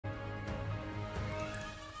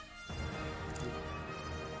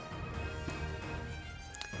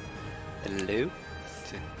Hello.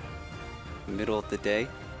 Middle of the day.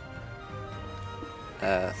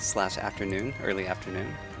 Slash afternoon, early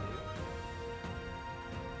afternoon.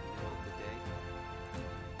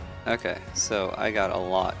 Okay, so I got a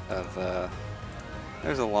lot of,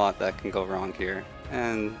 there's a lot that can go wrong here,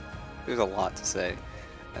 and there's a lot to say.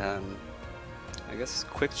 I guess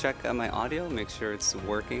quick check on my audio, make sure it's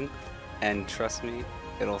working, and trust me,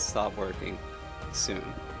 it'll stop working soon.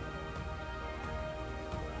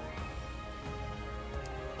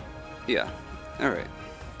 Yeah, alright.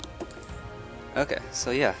 Okay, so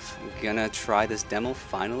yeah, I'm gonna try this demo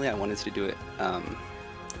finally. I wanted to do it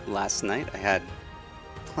last night. I had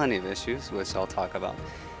plenty of issues, which I'll talk about.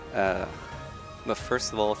 But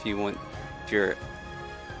first of all, if you're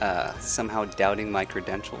somehow doubting my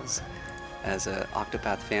credentials as a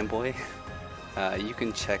Octopath fanboy, you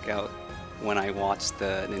can check out when I watched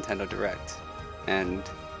the Nintendo Direct, and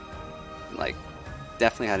like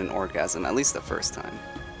definitely had an orgasm, at least the first time.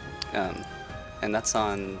 And that's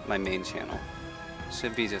on my main channel.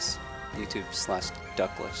 Should be just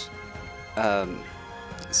YouTube/Ducklish.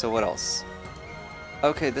 So what else?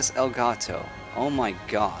 Okay, this Elgato. Oh my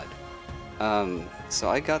god. So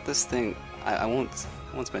I got this thing. I won't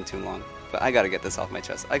spend too long, but I gotta get this off my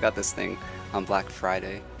chest. I got this thing on Black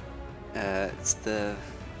Friday. It's the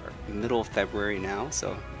middle of February now,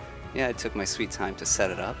 so yeah, I took my sweet time to set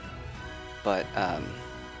it up. But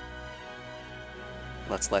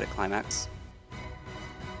let's let it climax.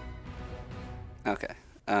 Okay.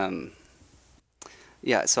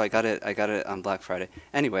 Yeah, so I got it on Black Friday.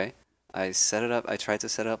 Anyway, I set it up. I tried to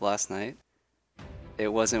set it up last night. It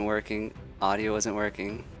wasn't working. Audio wasn't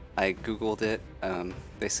working. I googled it.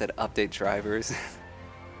 They said update drivers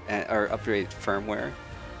or upgrade firmware.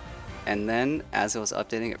 And then as I was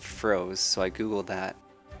updating, it froze. So I googled that,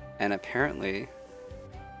 and apparently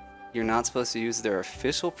you're not supposed to use their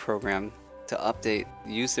official program to update.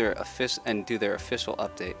 Use their official and do their official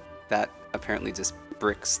update. That apparently just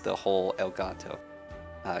bricks the whole Elgato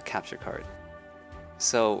capture card.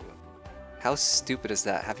 So how stupid is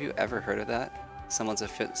that? Have you ever heard of that? Someone's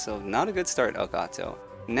so not a good start, Elgato.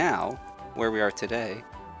 Now, where we are today,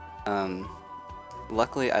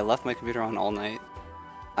 luckily I left my computer on all night.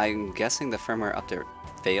 I'm guessing the firmware update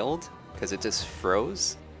failed because it just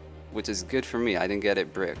froze, which is good for me. I didn't get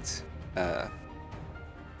it bricked,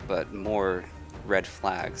 but more red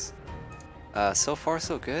flags. So far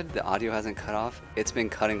so good. The audio hasn't cut off. It's been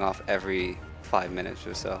cutting off every 5 minutes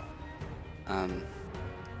or so.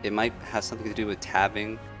 It might have something to do with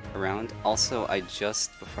tabbing around. Also, I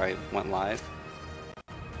just, before I went live,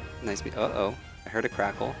 uh-oh, I heard a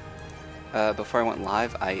crackle. Before I went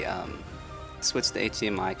live, I switched the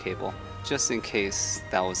HDMI cable, just in case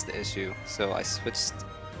that was the issue. So I switched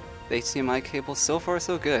the HDMI cable. So far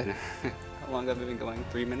so good. How long have I been going?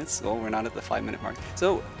 3 minutes? Oh, we're not at the 5-minute mark.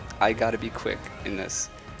 So I gotta be quick in this.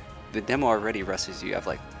 The demo already rushes you. You have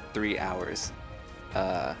like 3 hours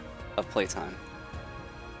of playtime.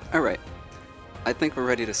 Alright, I think we're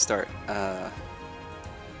ready to start.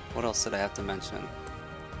 What else did I have to mention?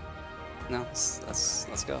 No,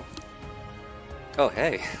 let's go. Oh,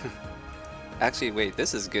 hey. Actually, wait,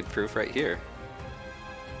 this is good proof right here.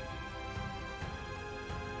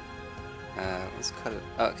 Let's cut it.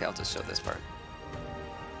 Oh, okay, I'll just show this part.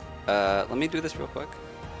 Let me do this real quick.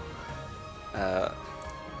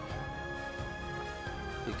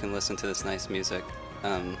 You can listen to this nice music.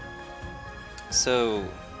 So,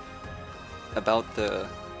 about the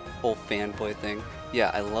whole fanboy thing,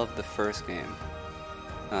 yeah, I love the first game.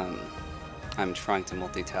 I'm trying to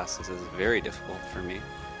multitask. This is very difficult for me.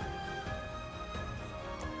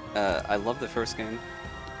 I love the first game.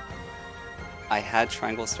 I had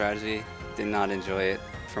triangle strategy, did not enjoy it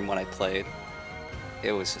from what I played.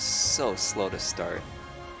 It was just so slow to start.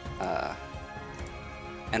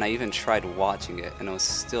 And I even tried watching it, and it was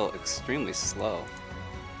still extremely slow.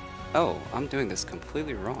 Oh, I'm doing this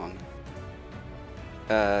completely wrong.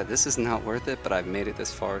 This is not worth it, but I've made it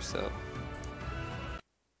this far, so...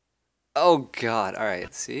 Oh god,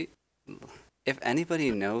 alright, see? If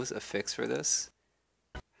anybody knows a fix for this,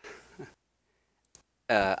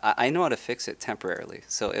 I know how to fix it temporarily,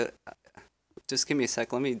 so just give me a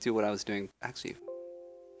sec, let me do what I was doing. Actually,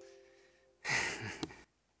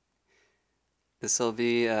 this will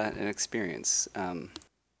be an experience.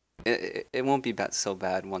 It won't be so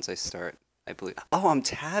bad once I start, I believe. Oh, I'm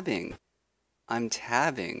tabbing! I'm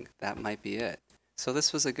tabbing. That might be it. So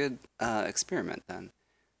this was a good experiment then.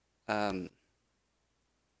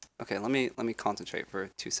 Okay, let me concentrate for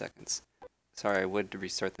 2 seconds. Sorry, I would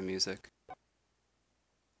restart the music.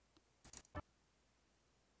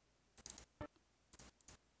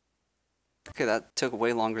 Okay, that took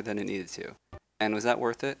way longer than it needed to. And was that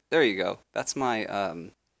worth it? There you go. That's my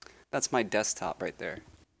desktop right there.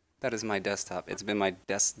 That is my desktop. It's been my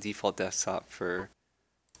default desktop for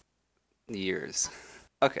years.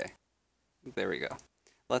 Okay, there we go.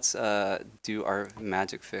 Let's do our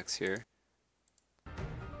magic fix here.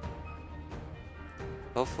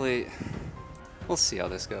 Hopefully, we'll see how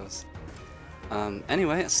this goes.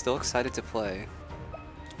 Anyway, still excited to play.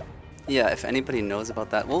 Yeah, if anybody knows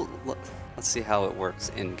about that, let's see how it works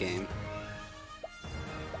in game.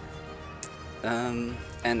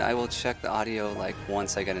 And I will check the audio like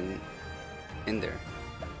once I get in there.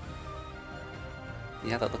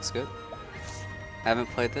 Yeah, that looks good. I haven't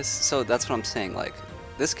played this, so that's what I'm saying. Like,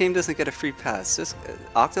 this game doesn't get a free pass. Just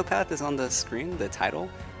Octopath is on the screen, the title.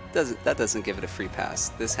 That doesn't give it a free pass.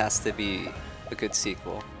 This has to be a good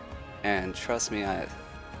sequel. And trust me, it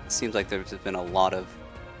seems like there's been a lot of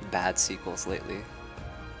bad sequels lately.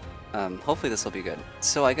 Hopefully this will be good.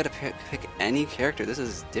 So I gotta pick any character. This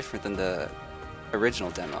is different than the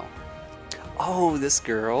original demo. Oh, this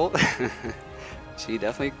girl. She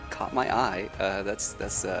definitely caught my eye.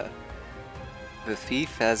 The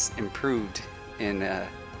thief has improved in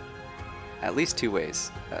at least 2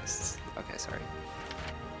 ways. Okay, sorry.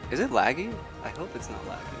 Is it laggy? I hope it's not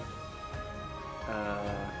laggy.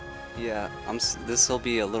 Yeah, this will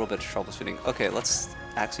be a little bit of troubleshooting. Okay, let's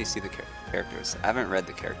actually see the characters. I haven't read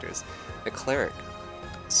the characters. The cleric.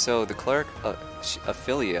 So the cleric,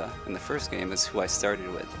 Ophelia, in the first game is who I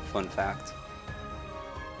started with. Fun fact.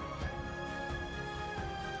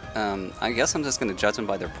 I guess I'm just gonna judge them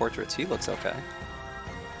by their portraits. He looks okay.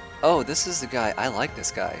 Oh, this is the guy. I like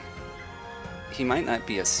this guy. He might not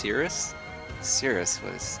be a Cirrus. Cirrus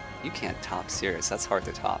was... You can't top Cirrus. That's hard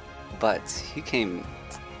to top. But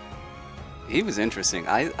he was interesting.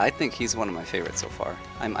 I think he's one of my favorites so far.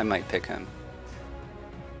 I might pick him.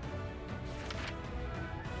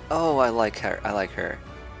 Oh, I like her. I like her.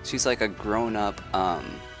 She's like a grown-up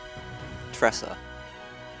Tressa.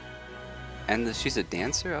 And she's a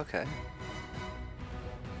dancer? Okay.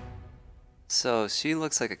 So she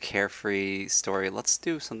looks like a carefree story. Let's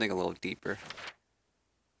do something a little deeper.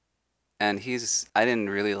 And I didn't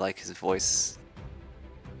really like his voice,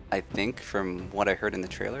 I think, from what I heard in the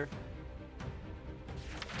trailer.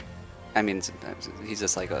 I mean, he's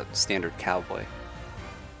just like a standard cowboy.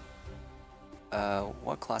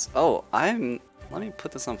 What class? Oh, let me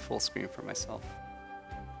put this on full screen for myself.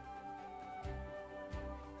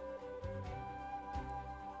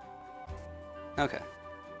 Okay,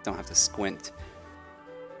 don't have to squint.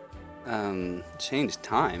 Change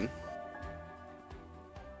time?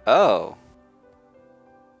 Oh,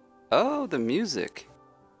 the music.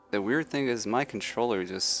 The weird thing is my controller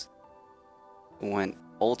just went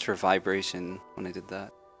ultra vibration when I did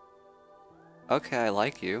that. Okay, I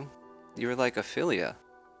like you. You were like Ophelia.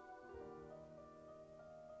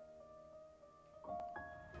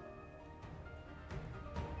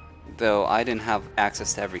 Though I didn't have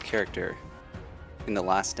access to every character in the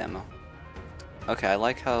last demo. Okay, I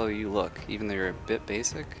like how you look, even though you're a bit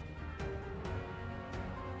basic.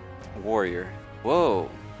 Warrior. Whoa,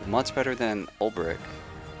 much better than Ulbrich.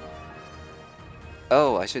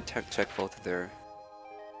 Oh, I should check both of their...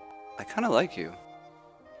 I kind of like you.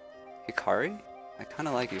 Hikari? I kind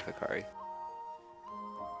of like you, Hikari.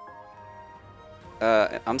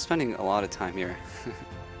 I'm spending a lot of time here.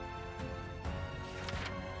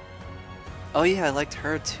 Oh yeah, I liked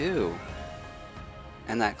her too.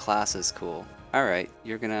 And that class is cool. Alright,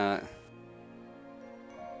 you're gonna...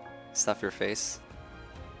 stuff your face.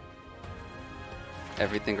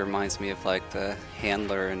 Everything reminds me of like the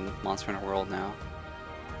handler in Monster Hunter World now.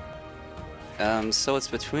 So it's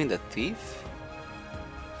between the thief?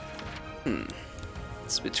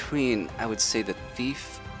 It's between, I would say, the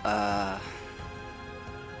thief, and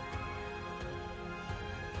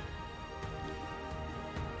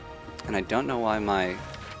I don't know why my...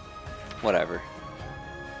 whatever.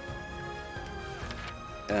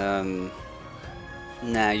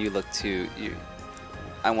 Nah, you look too...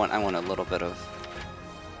 I want a little bit of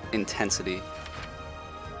intensity.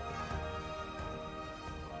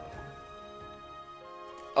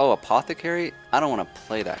 Oh, Apothecary? I don't want to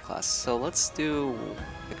play that class, so let's do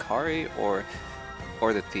Hikari or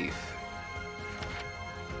the Thief.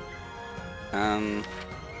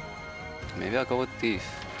 Maybe I'll go with Thief.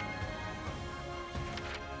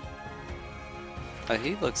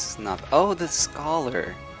 He looks not... Oh, the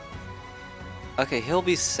Scholar! Okay, he'll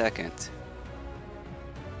be second.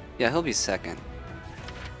 Yeah, he'll be second.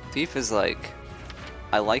 Thief is like...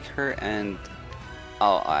 I like her and...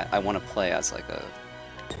 Oh, I want to play as like a...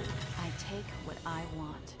 I take what I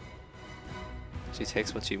want. She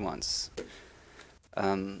takes what she wants.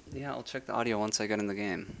 Yeah, I'll check the audio once I get in the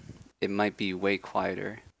game. It might be way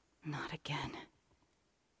quieter. Not again.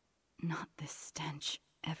 Not this stench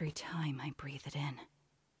every time I breathe it in.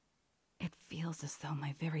 It feels as though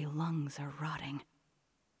my very lungs are rotting.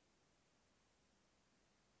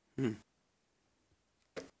 Hmm.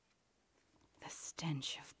 The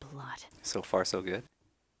stench of blood. So far, so good.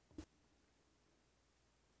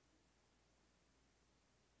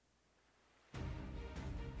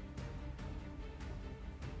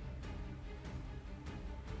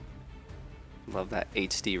 Love that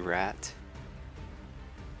HD rat.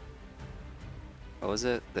 What was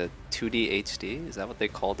it? The 2D HD? Is that what they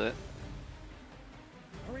called it?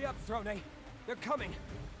 Hurry up, Throné. They're coming.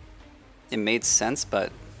 It made sense,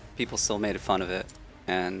 but people still made fun of it,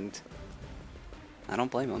 and I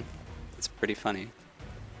don't blame them. It's pretty funny.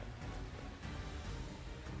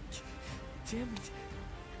 Damn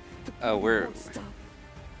it. Oh, we're Won't stop.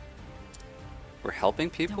 helping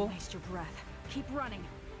people? Don't waste your breath. Keep running.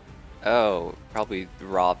 Oh, probably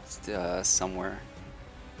robbed somewhere.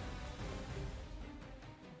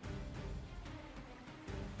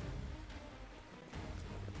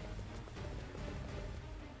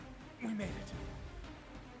 We made it.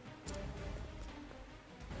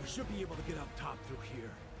 We should be able to get up top through here.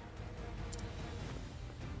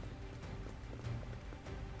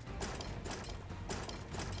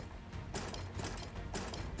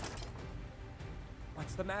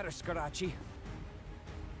 What's the matter, Scarachi?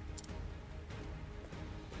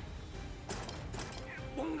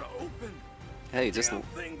 Won't open. Hey, just Damn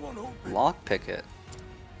thing won't open. lockpick it.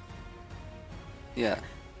 Yeah.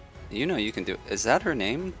 You know you can do it. Is that her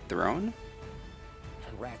name? Throne?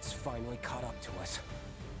 The rats finally caught up to us.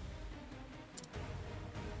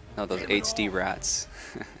 No, those HD rats.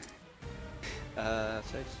 Let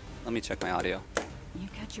me check my audio. You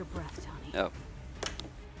catch your breath, Tony. Oh.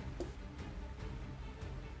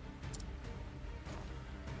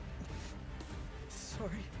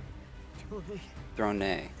 Sorry. Totally.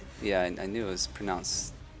 Throné. Yeah, I knew it was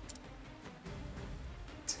pronounced.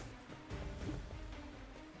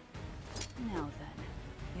 Now then,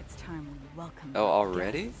 it's time we welcome. Oh, our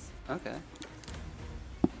already? guests. Okay.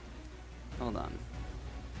 Hold on.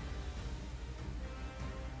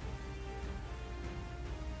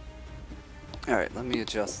 Alright, let me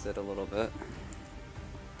adjust it a little bit.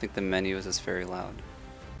 I think the menu is just very loud.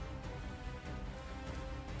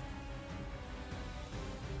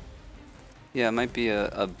 Yeah, it might be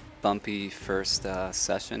a bumpy first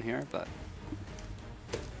session here, but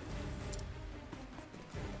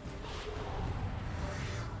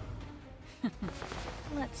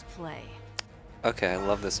Let's play. okay, I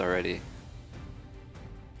love this already.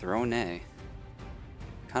 Throné.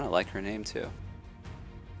 Kind of like her name too.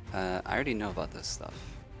 I already know about this stuff.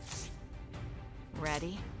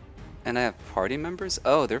 Ready? And I have party members?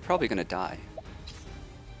 Oh, they're probably gonna die.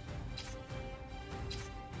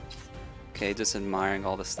 Okay, just admiring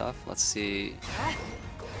all the stuff. Let's see.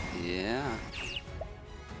 Yeah.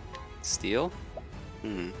 Steel?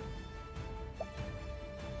 Hmm.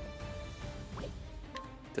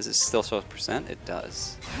 Does it still show percent? It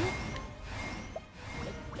does.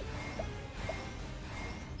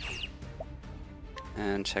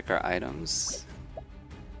 And check our items.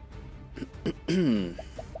 Okay,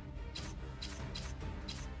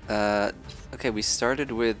 we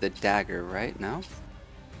started with the dagger, right? No?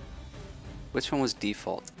 Which one was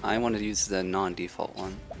default? I wanted to use the non-default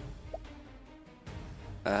one.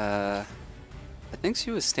 I think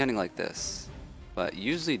she was standing like this, but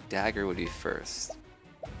usually dagger would be first.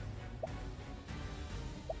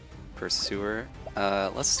 Pursuer.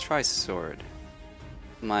 Let's try sword.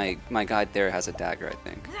 My guide there has a dagger, I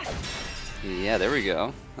think. Yeah, there we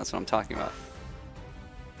go. That's what I'm talking about.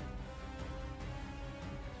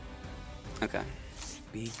 Okay.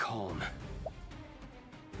 Be calm.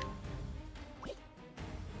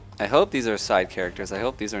 I hope these are side characters. I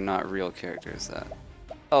hope these are not real characters.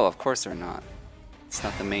 Oh, of course they're not. It's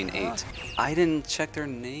not the main 8. I didn't check their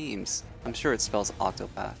names. I'm sure it spells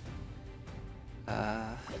Octopath.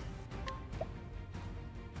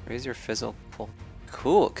 Raise your fizzle pull.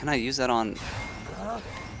 Cool. Can I use that on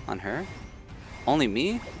her? Only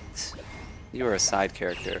me? You are a side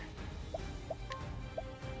character.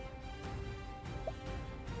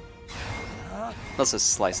 Let's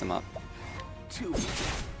just slice him up.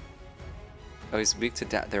 Oh, he's weak to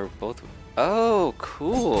they're both. Oh,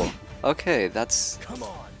 cool. Okay, that's. Come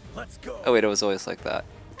on, let's go. Oh wait, it was always like that.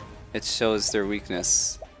 It shows their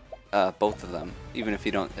weakness, both of them, even if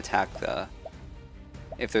you don't attack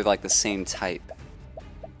if they're like the same type.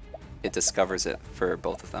 It discovers it for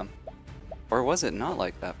both of them. Or was it not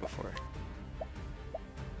like that before?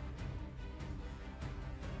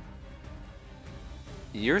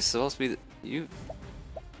 You're supposed to be you.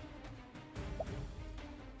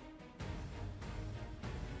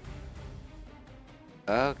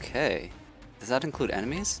 Okay. Does that include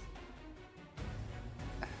enemies?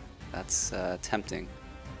 That's tempting.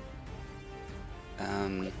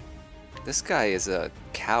 This guy is a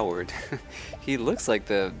coward. He looks like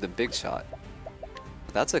the big shot.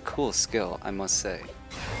 That's a cool skill, I must say.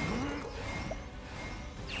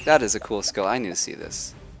 That is a cool skill. I need to see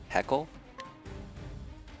this. Heckle.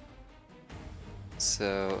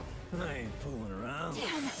 So. I ain't fooling around.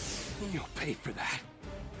 You'll pay for that.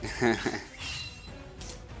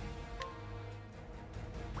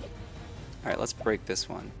 Alright, let's break this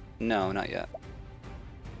one. No, not yet.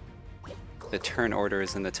 The turn order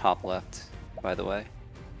is in the top left, by the way.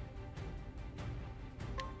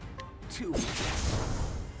 2.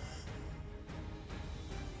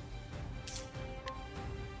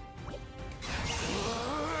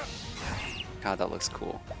 God, that looks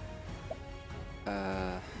cool.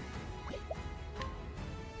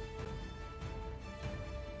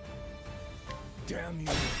 Damn you.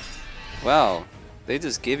 Wow, they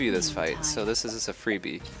just give you this fight, so this is just a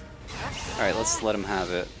freebie. Alright, let's let him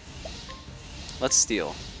have it. Let's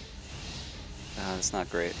steal. That's not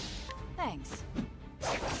great. Thanks.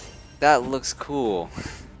 That looks cool.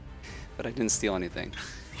 But I didn't steal anything.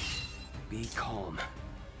 Be calm.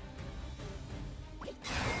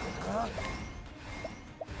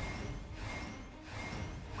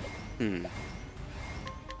 I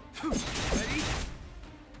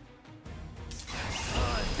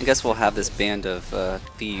guess we'll have this band of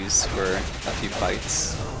thieves for a few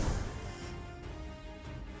fights.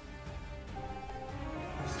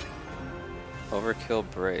 Overkill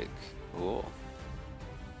break. Cool.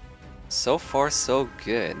 So far, so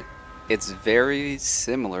good. It's very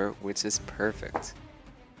similar, which is perfect.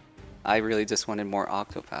 I really just wanted more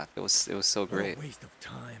Octopath. It was so great. What a waste of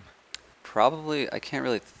time. Probably, I can't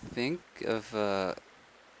really think of.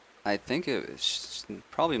 I think it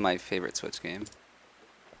probably my favorite Switch game.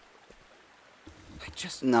 I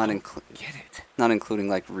just Not don't get it. Not including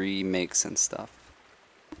like remakes and stuff.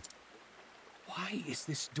 Why is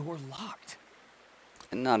this door locked?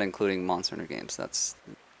 And not including Monster Hunter games. That's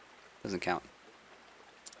doesn't count.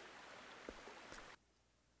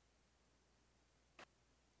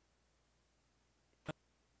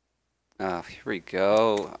 Oh, here we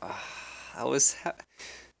go. I was.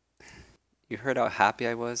 You heard how happy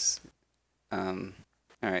I was. All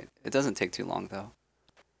right. It doesn't take too long though.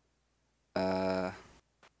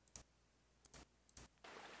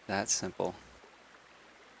 That's simple.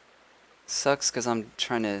 Sucks because I'm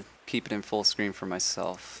trying to keep it in full screen for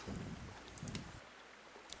myself.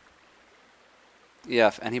 Yeah,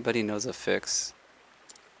 if anybody knows a fix,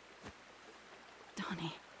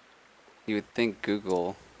 Donnie. you would think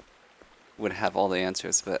Google would have all the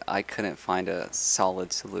answers, but I couldn't find a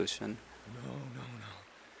solid solution. No.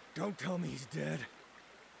 Don't tell me he's dead.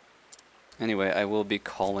 Anyway, I will be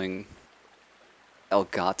calling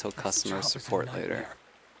Elgato This customer job is a support later. nightmare.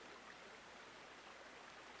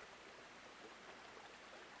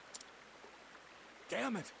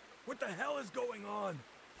 Damn it! What the hell is going on?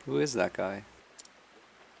 Who is that guy?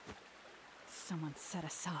 Someone set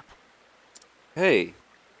us up. Hey,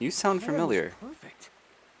 you sound Plan was familiar. Perfect.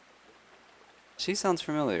 She sounds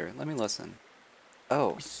familiar. Let me listen.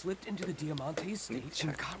 Oh, We slipped into the Diamante me estate and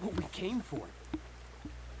check. got what we came for.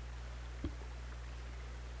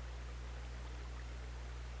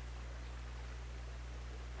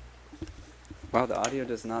 wow, the audio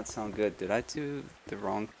does not sound good. Did I do the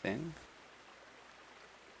wrong thing?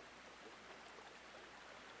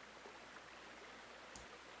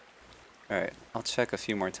 Alright, I'll check a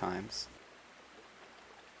few more times.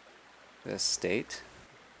 The estate?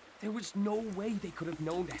 There was no way they could have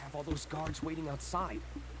known to have all those guards waiting outside.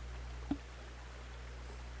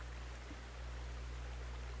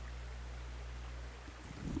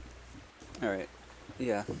 Alright,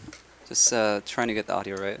 yeah. Just trying to get the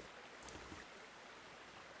audio right.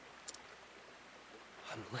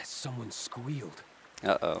 Unless someone squealed.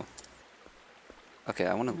 Uh-oh. Okay,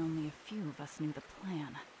 I want And to... only a few of us knew the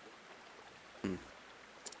plan.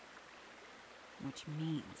 Which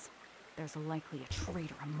means there's likely a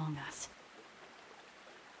traitor among us.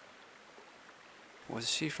 Was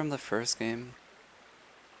she from the first game?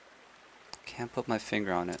 Can't put my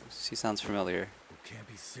finger on it. She sounds familiar. You can't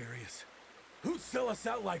be serious. Who'd sell us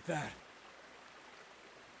out like that?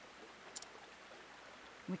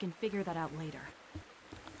 We can figure that out later.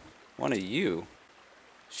 One of you?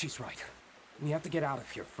 She's right. We have to get out of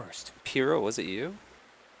here first. Piro, was it you?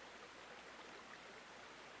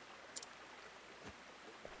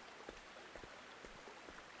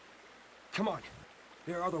 Come on.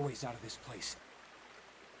 There are other ways out of this place.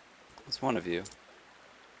 It's one of you.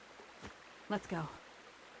 Let's go.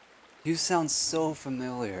 You sound so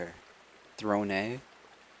familiar. Throné?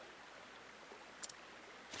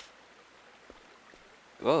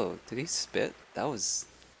 Whoa, did he spit? That was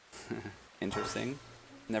interesting.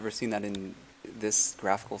 Never seen that in this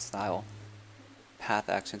graphical style. Path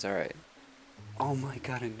actions, alright. Oh my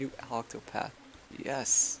god, a new Octopath.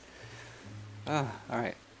 Yes.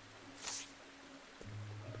 Alright.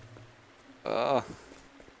 Oh.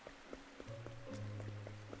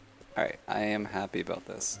 Alright, I am happy about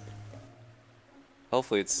this.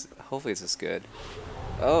 Hopefully it's as good.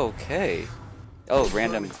 Okay. Oh,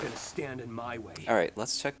 random. Gonna stand in my way. Alright,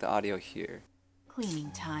 let's check the audio here. Cleaning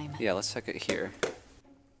time. Yeah, let's check it here.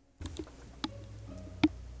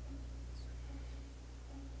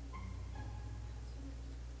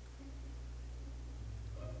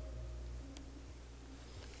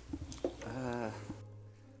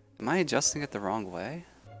 Am I adjusting it the wrong way?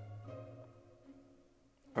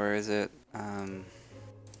 Or is it,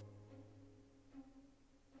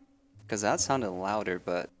 because that sounded louder,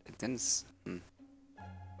 but it didn't.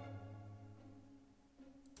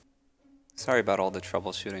 Sorry about all the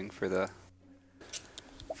troubleshooting for the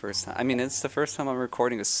first time. I mean, it's the first time I'm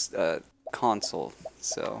recording a console,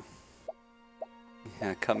 so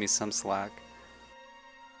yeah, cut me some slack.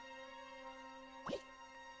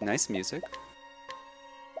 Nice music.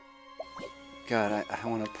 God, I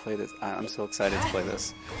want to play this. I'm so excited to play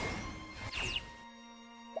this.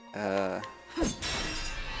 Okay,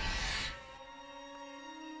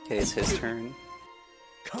 it's his turn.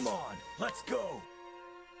 Come on, let's go.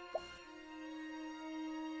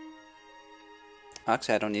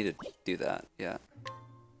 Actually, I don't need to do that yet.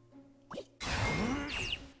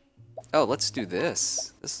 Oh, let's do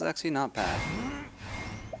this. This is actually not bad.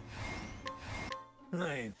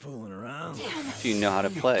 I ain't fooling around. If you know how to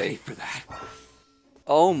play. For that.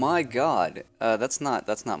 Oh my god. That's not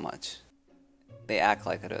much. They act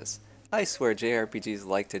like it is. I swear JRPGs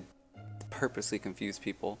like to purposely confuse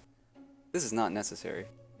people. This is not necessary.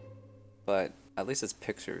 But at least it's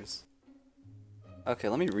pictures. Okay,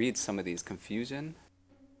 let me read some of these. Confusion.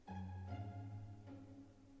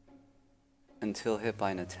 Until hit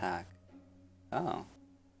by an attack. Oh.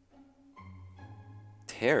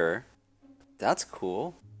 Terror. That's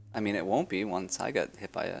cool. I mean, it won't be once I get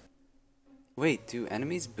hit by it. Wait, do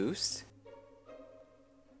enemies boost?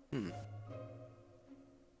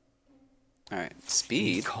 Alright,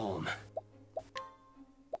 speed. Calm.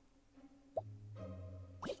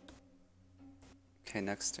 Okay,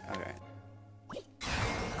 next. Alright.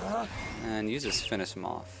 And you just finish him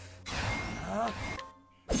off.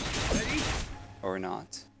 Ready? Or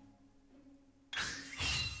not.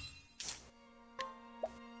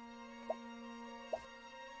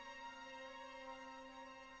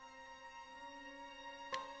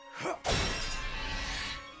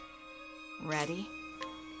 Ready?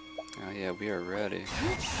 Oh yeah, we are ready.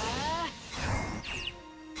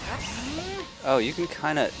 Oh, you can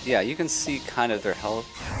kind of, yeah, you can see kind of their health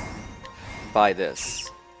by this.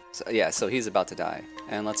 So, yeah, so he's about to die.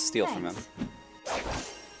 And let's steal from him.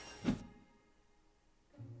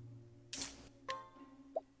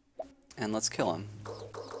 And let's kill him.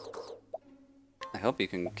 I hope you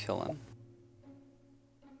can kill him.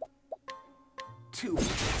 2.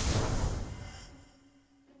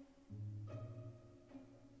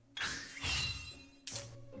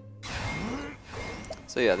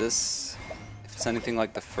 So yeah, this, if it's anything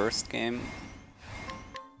like the first game,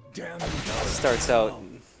 starts out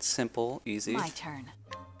simple, easy, My turn.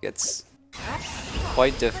 gets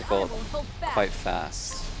quite difficult, quite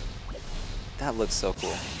fast. That looks so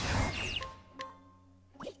cool.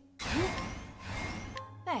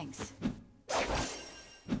 Thanks.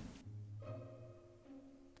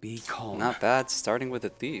 Be calm. Not bad, starting with a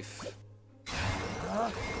thief.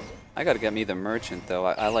 I gotta get me the merchant though,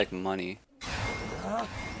 I like money.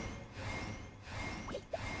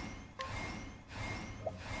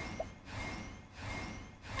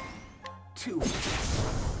 2.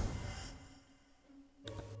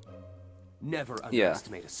 Never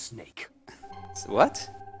underestimate a snake. What?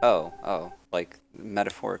 Oh, like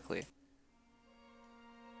metaphorically.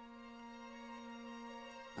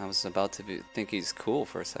 I was about to think he's cool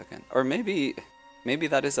for a second. Or maybe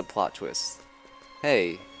that is a plot twist.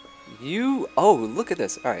 Hey, you, oh, look at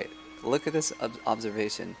this. Alright, look at this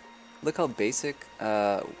observation. Look how basic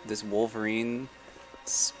this Wolverine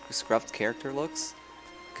scruffed character looks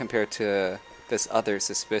compared to this other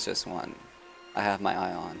suspicious one I have my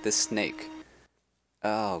eye on. This snake.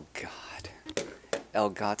 Oh god.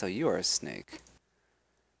 Elgato, you are a snake.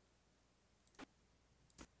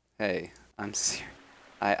 Hey, I'm serious.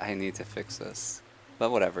 I need to fix this.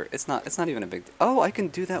 But whatever. It's not even a big deal. Oh, I can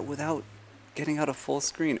do that without getting out a full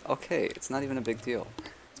screen. Okay, it's not even a big deal.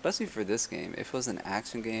 Especially for this game. If it was an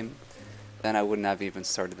action game, then I wouldn't have even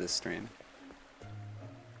started this stream.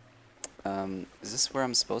 Is this where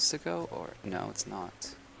I'm supposed to go? Or no, it's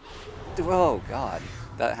not. Oh god,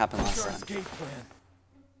 that happened last time.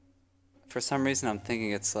 For some reason I'm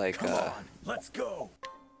thinking it's like let's go.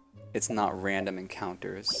 It's not random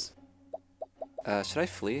encounters. Should I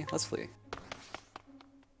flee? Let's flee.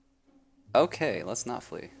 Okay, let's not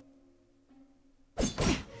flee.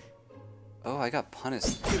 Oh, I got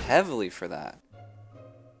punished heavily for that.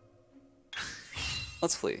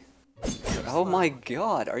 Let's flee. Oh my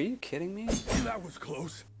god, are you kidding me? That was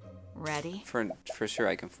close. Ready? For sure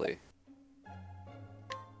I can flee.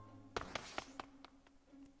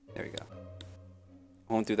 There we go.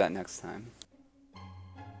 Won't do that next time.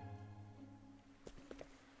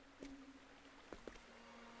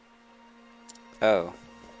 Oh.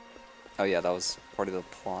 Oh yeah, that was part of the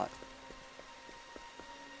plot.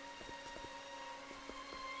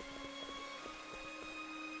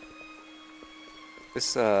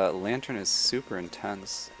 This lantern is super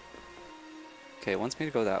intense. Okay, it wants me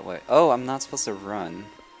to go that way. Oh, I'm not supposed to run.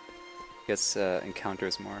 Gets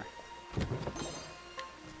encounters more.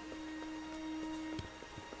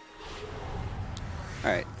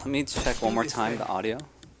 Alright, let me check one more time the audio.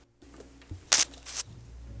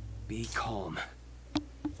 Be calm.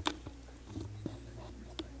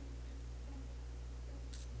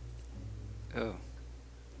 Oh.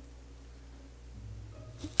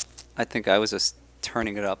 I think I was just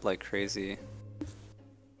turning it up like crazy.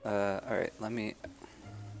 Alright, let me...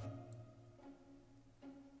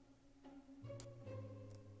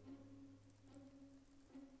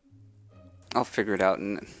 I'll figure it out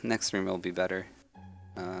and next stream will be better.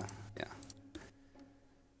 Yeah.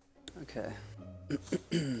 Okay.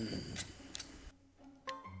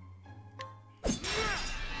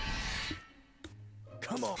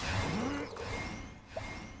 Come on.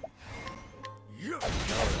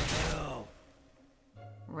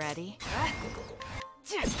 Ready?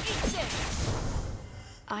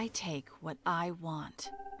 I take what I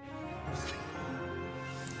want.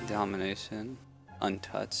 Domination.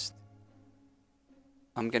 Untouched.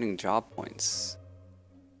 I'm getting job points.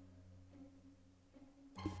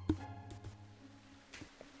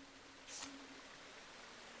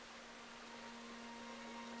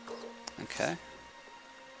 Okay.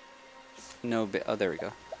 No, oh, there we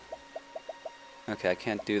go. Okay, I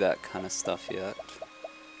can't do that kind of stuff yet.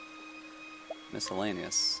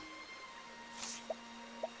 Miscellaneous.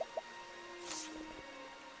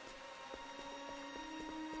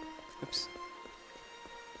 Oops.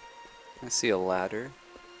 I see a ladder.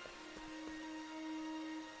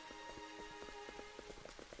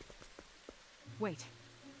 Wait.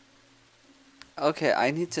 Okay,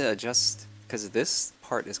 I need to adjust, because this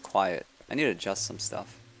part is quiet. I need to adjust some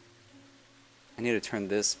stuff. I need to turn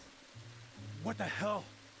this, What the hell?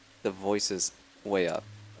 the voices way up.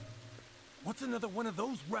 What's another one of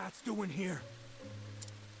those rats doing here?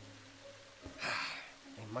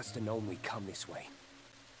 They must have known we'd come this way.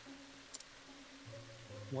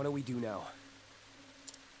 What do we do now?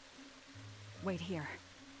 Wait here.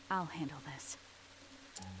 I'll handle this.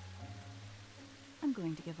 I'm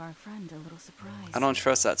going to give our friend a little surprise. I don't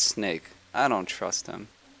trust that snake. I don't trust him.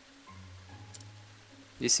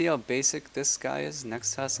 You see how basic this guy is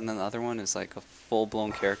next to us, and then the other one is like a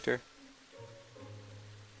full-blown character?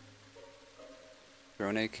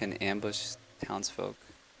 Throné can ambush townsfolk.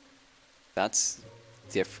 That's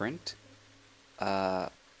different.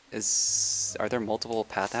 Are there multiple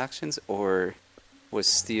path actions, or was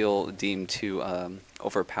steel deemed too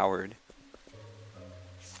overpowered?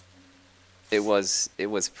 It was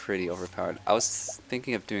pretty overpowered. I was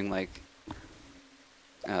thinking of doing like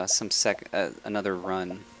another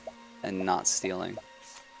run and not stealing,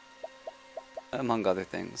 among other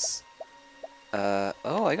things.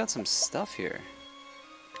 Oh, I got some stuff here.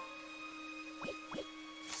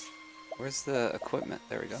 Where's the equipment?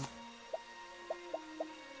 There we go.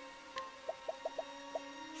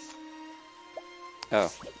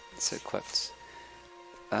 Oh, it's equipped.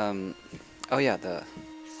 Oh yeah, the...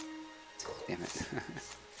 Damn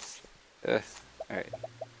it. Alright.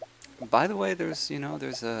 By the way, there's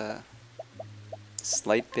a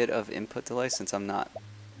slight bit of input delay since I'm not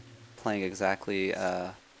playing exactly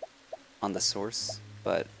on the source,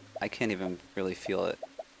 but I can't even really feel it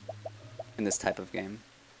in this type of game.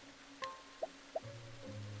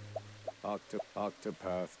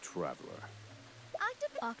 Octopath Traveler.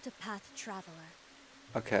 Octopath Traveler.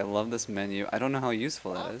 Okay, I love this menu. I don't know how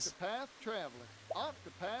useful that is. Octopath Traveler.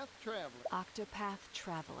 Octopath Traveler. Octopath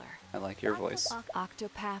Traveler. I like your voice.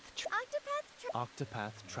 Octopath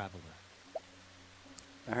Traveler.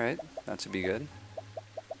 Alright, that should be good.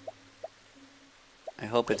 I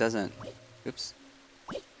hope it doesn't... Oops.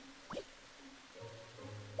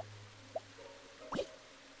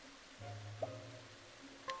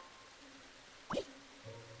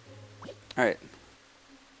 Alright.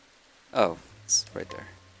 Oh, it's right there.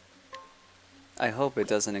 I hope it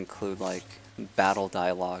doesn't include, like, battle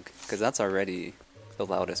dialogue, because that's already the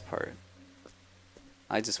loudest part.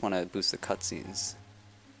 I just want to boost the cutscenes.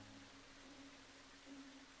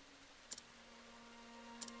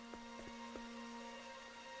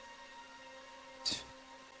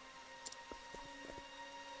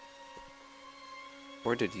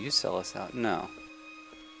 Or did you sell us out? No.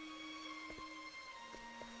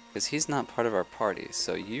 Because he's not part of our party,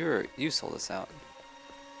 so you sold us out.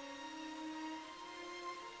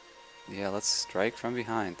 Yeah, let's strike from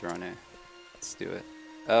behind, Throné. Let's do it.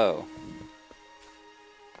 Oh.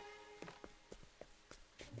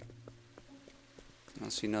 Well,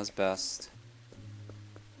 she knows best.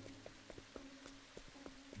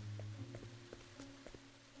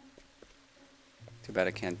 Too bad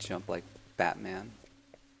I can't jump like Batman.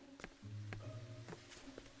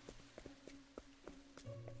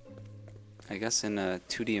 I guess in a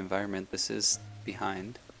 2D environment this is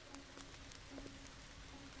behind.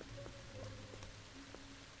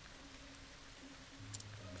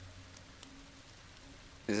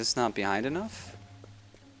 Is this not behind enough?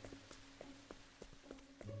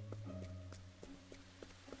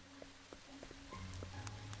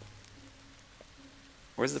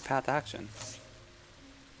 Where's the path action?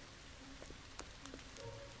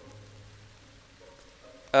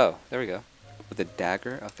 Oh, there we go. With the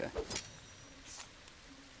dagger? Okay.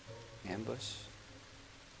 Ambush.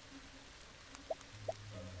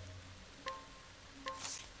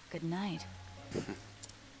 Good night.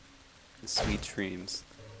 Sweet dreams.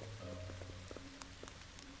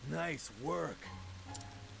 Nice work.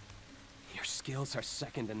 Your skills are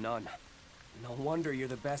second to none. No wonder you're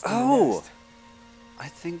the best in the Oh! nest. I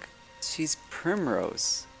think she's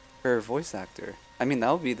Primrose, her voice actor. I mean,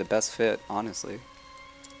 that would be the best fit, honestly.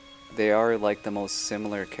 They are like the most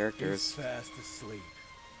similar He's characters. fast asleep.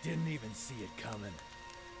 Didn't even see it coming.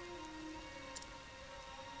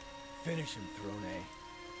 Finish him, Throné.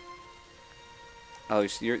 Oh,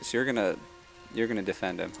 so you're gonna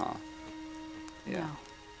defend him, huh? Yeah. No.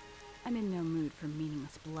 I'm in no mood for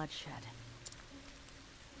meaningless bloodshed.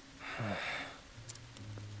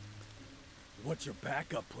 What's your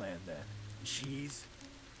backup plan then? Cheese?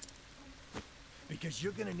 Because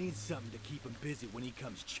you're gonna need something to keep him busy when he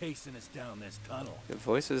comes chasing us down this tunnel. The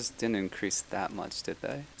voices didn't increase that much, did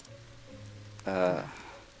they? Okay,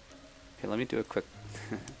 let me do a quick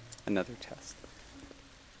another test.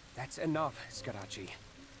 That's enough, Scarachi.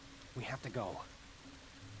 We have to go.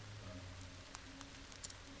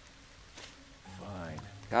 Fine.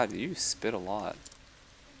 God, you spit a lot.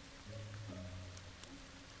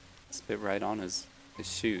 Spit right on his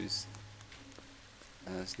shoes.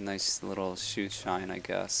 Nice little shoe shine, I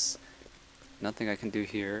guess. Nothing I can do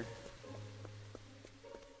here.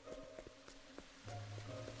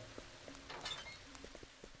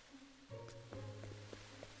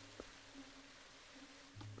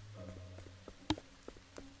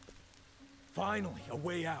 Finally, a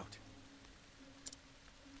way out.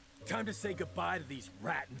 Time to say goodbye to these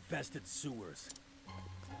rat-infested sewers.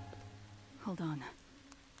 Hold on.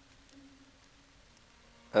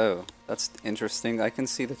 Oh, that's interesting. I can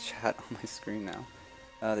see the chat on my screen now.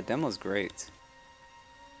 The demo's great.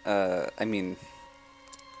 I mean,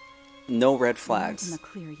 no red flags. in the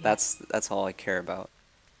clear yet. That's all I care about.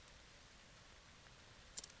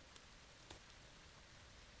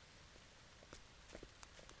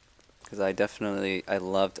 Because I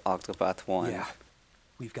loved Octopath 1. Yeah.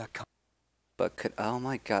 We've got But oh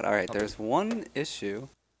my god, alright, Okay. there's one issue,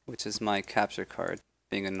 which is my capture card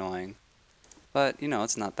being annoying. But, you know,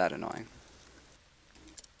 it's not that annoying.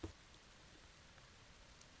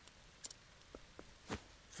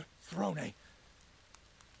 Throné.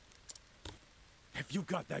 If you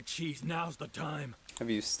got that cheese, now's the time. Have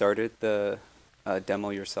you started the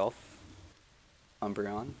demo yourself?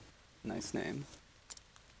 Umbreon? Nice name.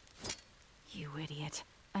 You idiot.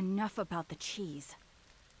 Enough about the cheese.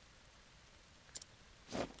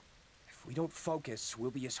 If we don't focus,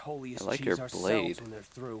 we'll be as holy as I like cheese your ourselves blade. when they're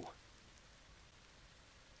through.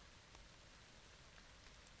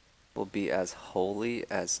 Will be as holy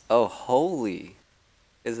as... Oh, holy!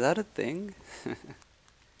 Is that a thing?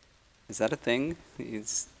 Is that a thing?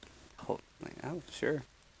 He's... Oh, sure.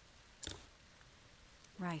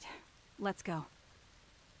 Right. Let's go.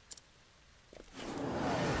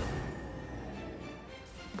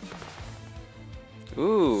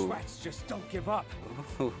 Ooh. Rats just don't give up.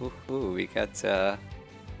 Ooh, we got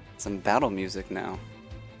some battle music now.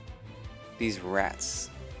 These rats.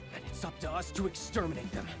 And it's up to us to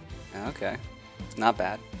exterminate them. Okay. Not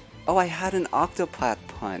bad. Oh, I had an Octopath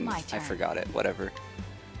pun. My I turn. forgot it. Whatever.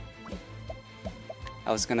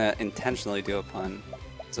 I was gonna intentionally do a pun.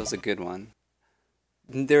 This was a good one.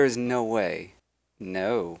 There is no way.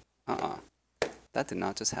 No. That did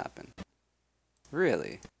not just happen.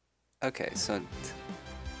 Really? Okay, so...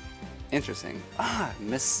 Interesting.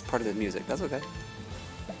 Missed part of the music. That's okay.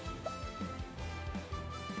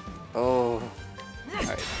 Oh.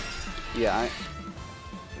 Alright. Yeah, I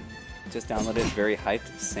just downloaded it, very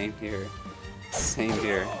hyped. Same here. Same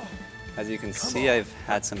here. As you can see, I've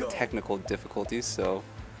had some technical difficulties, so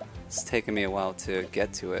it's taken me a while to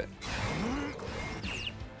get to it.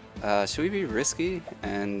 Should we be risky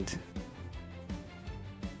and...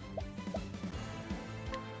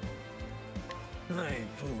 I ain't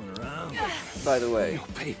fooling around. By the way, You'll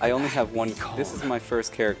pay for I only that. have one. This is my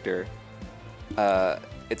first character.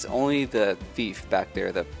 It's only the thief back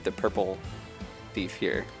there, the purple thief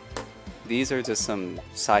here. These are just some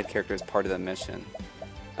side characters part of the mission,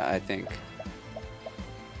 I think.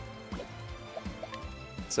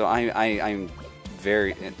 So I'm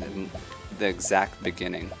very in the exact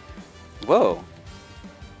beginning. Whoa!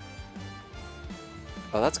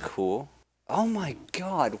 Oh, that's cool. Oh my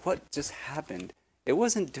god, what just happened? It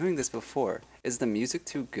wasn't doing this before. Is the music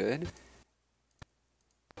too good?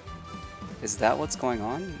 Is that what's going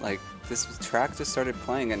on? Like, this track just started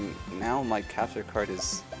playing and now my capture card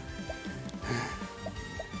is...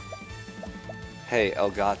 Hey,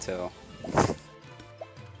 Elgato.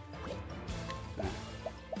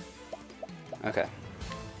 Okay.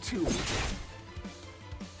 Too easy.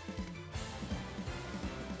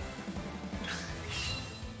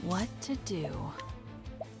 What to do?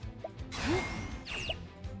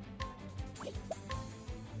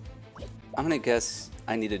 I'm gonna guess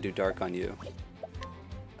I need to do dark on you.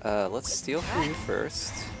 Let's steal from you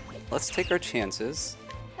first. Let's take our chances.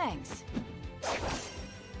 Thanks.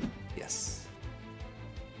 Yes.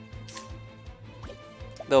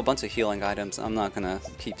 Though a bunch of healing items, I'm not gonna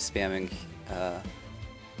keep spamming.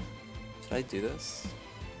 Should I do this?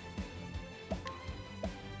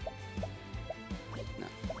 No.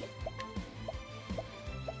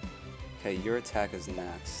 Okay, your attack is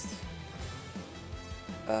next.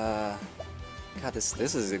 God,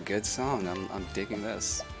 this is a good song. I'm digging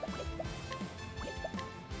this.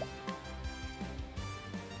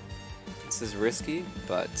 This is risky,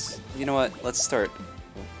 but you know what? Let's start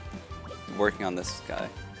working on this guy.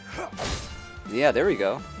 Yeah, there we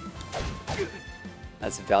go.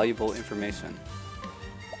 That's valuable information.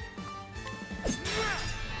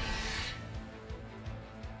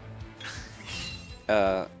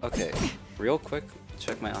 Okay. Real quick,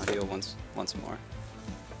 check my audio once more.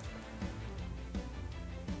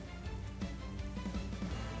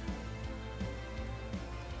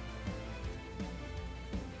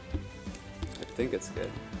 I think it's good.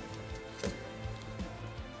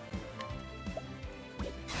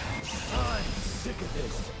 I'm sick of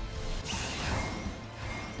this.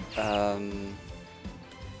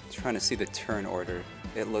 Trying to see the turn order.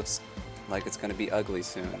 It looks like it's gonna be ugly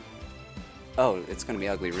soon. Oh, it's gonna be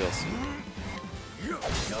ugly real soon. You're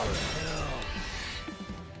hell.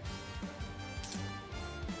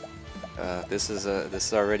 This is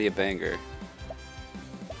already a banger.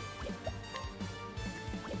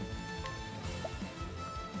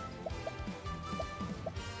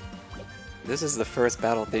 This is the first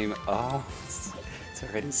battle theme. Oh, it's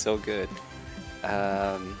already so good.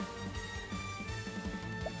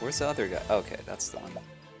 Where's the other guy? Okay, that's the one.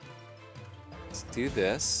 Let's do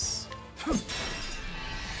this.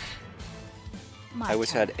 I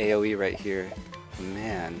wish I had AoE right here.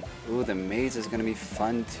 Man. Ooh, the maze is gonna be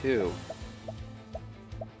fun too.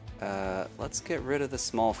 Let's get rid of the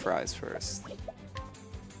small fries first.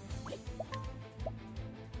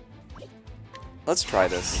 Let's try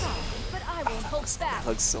this. But I won't hold back. That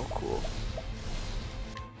looks so cool.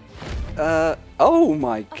 Oh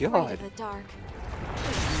my Afraid god. of the dark.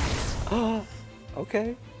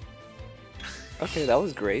 Okay. Okay, that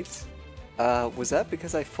was great. Was that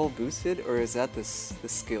because I full boosted, or is that the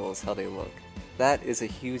skills, how they look? That is a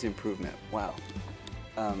huge improvement. Wow.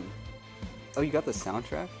 Oh, you got the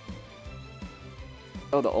soundtrack?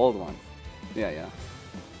 Oh, the old one. Yeah, yeah.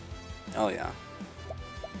 Oh, yeah.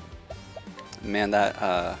 Man, that,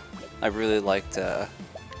 I really liked, the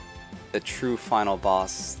true final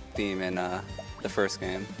boss theme in, the first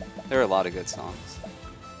game. There are a lot of good songs.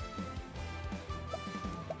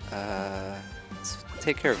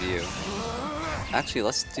 take care of you. Actually,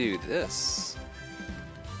 let's do this.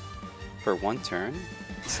 For 1 turn?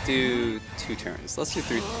 Let's do 2 turns. Let's do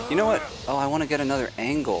 3. You know what? Oh, I want to get another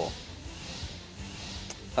angle.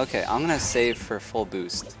 Okay, I'm gonna save for full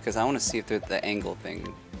boost because I want to see if the angle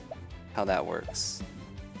thing, how that works.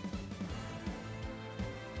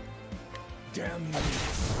 Damn you.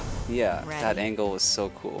 Yeah, Ready? that angle was so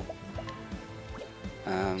cool.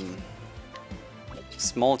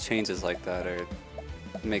 Small changes like that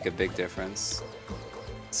make a big difference.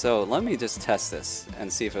 So let me just test this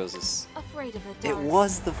and see if it was this. Afraid of the It dark.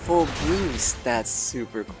 was the full boost. That's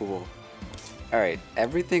super cool. All right,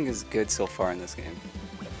 everything is good so far in this game.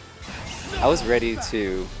 I was ready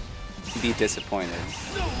to be disappointed.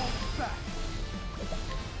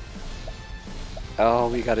 Oh,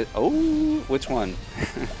 we got it. Oh, which one?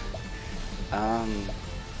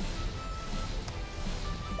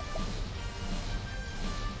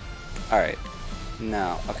 Alright.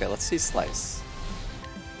 Now, okay, let's see Slice.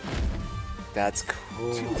 That's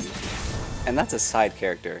cool. And that's a side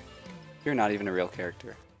character. You're not even a real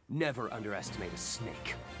character. Never underestimate a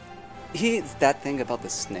snake. It's that thing about the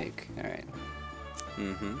snake. Alright.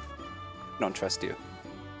 Don't trust you.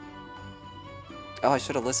 Oh, I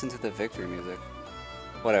should have listened to the victory music.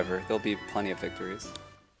 Whatever, there'll be plenty of victories.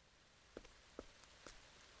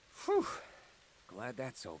 Whew. Glad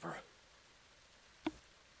that's over.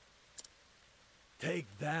 Take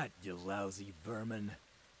that, you lousy vermin.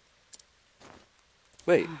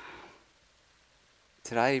 Wait.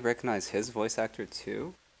 Did I recognize his voice actor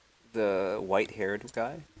too? The white-haired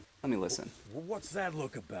guy? Let me listen. What's that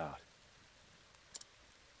look about?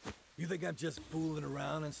 You think I'm just fooling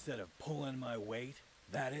around instead of pulling my weight?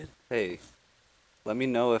 That it? Hey, let me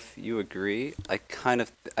know if you agree. I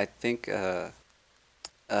think the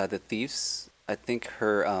Thieves, I think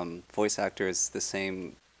her voice actor is the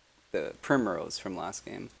same, the Primrose from last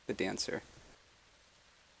game, the dancer.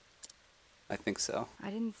 I think so. I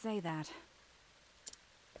didn't say that.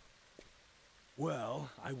 Well,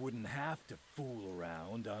 I wouldn't have to fool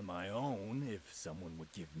around on my own if someone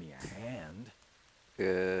would give me a hand.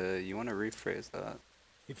 You want to rephrase that?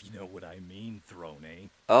 If you know what I mean, Throné.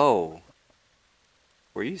 Oh.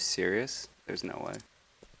 Were you serious? There's no way.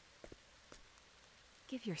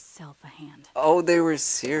 Give yourself a hand. Oh, they were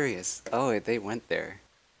serious. Oh, they went there.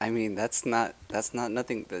 I mean, that's not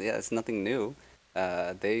nothing. Yeah, it's nothing new.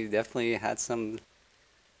 They definitely had some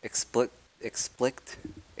explicit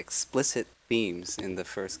themes in the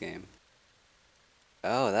first game.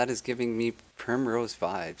 Oh, that is giving me Primrose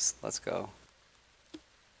vibes. Let's go.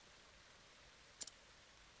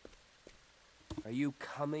 Are you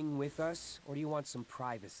coming with us, or do you want some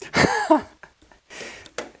privacy?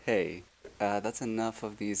 Hey, that's enough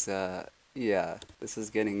of these, yeah, this is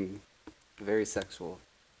getting very sexual.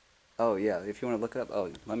 Oh, yeah, if you want to look it up,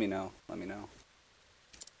 oh, let me know,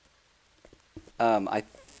 I'm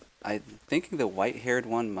thinking the white-haired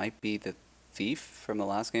one might be the thief from the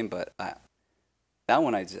last game, but that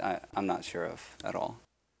one I'm not sure of at all.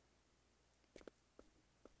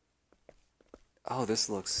 Oh, this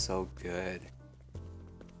looks so good.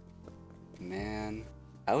 Man,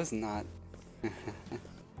 I was not...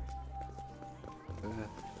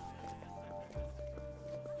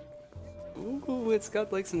 Ooh, it's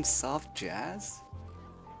got like some soft jazz.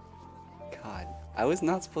 God, I was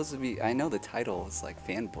not supposed to be... I know the title is like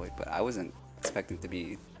fanboy, but I wasn't expecting to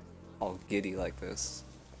be all giddy like this.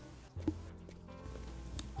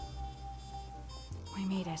 We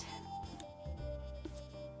made it.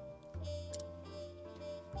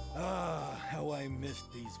 Ah, how I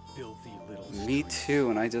missed these filthy little Me streets. too,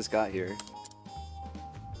 and I just got here.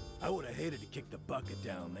 I would have hated to kick the bucket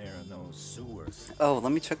down there in those sewers. Oh,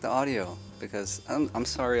 let me check the audio, because I'm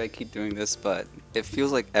sorry I keep doing this, but it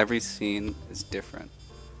feels like every scene is different.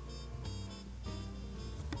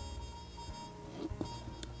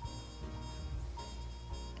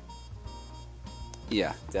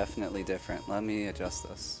 Yeah, definitely different. Let me adjust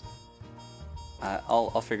this.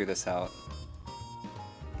 I'll figure this out.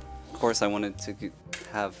 Of course, I wanted to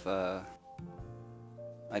have, I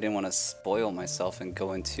didn't want to spoil myself and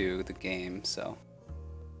go into the game, so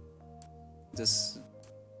just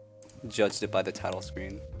judged it by the title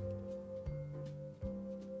screen.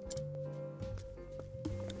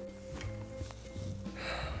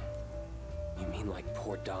 You mean like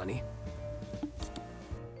poor Donnie?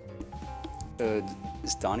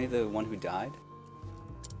 Is Donnie the one who died?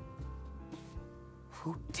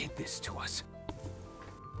 Who did this to us?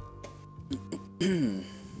 I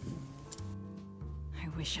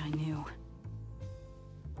wish I knew.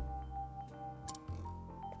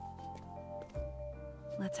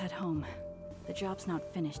 Let's head home. The job's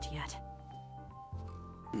not finished yet.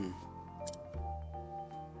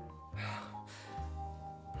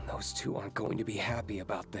 Those two aren't going to be happy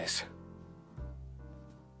about this.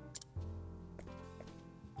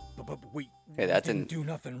 But wait, Okay, we that didn't didn't do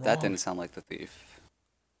nothing wrong. that didn't sound like the thief.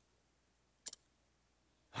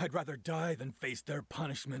 I'd rather die than face their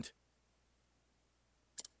punishment.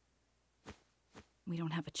 We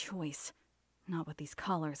don't have a choice. Not with these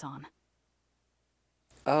collars on.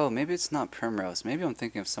 Oh, maybe it's not Primrose. Maybe I'm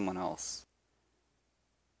thinking of someone else.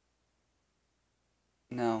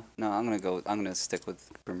 No, I'm gonna stick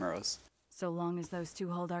with Primrose. So long as those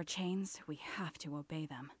two hold our chains, we have to obey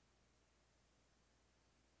them.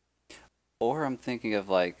 Or I'm thinking of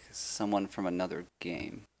like someone from another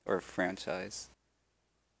game or franchise.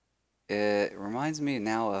 It reminds me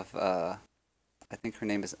now of I think her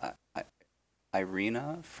name is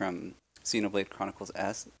Irina from Xenoblade Chronicles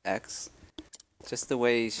X. Just the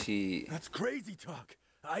way she... That's crazy talk.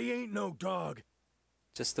 I ain't no dog.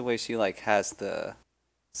 Just the way she like has the...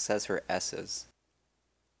 says her S's.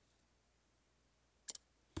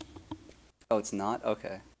 Oh, it's not?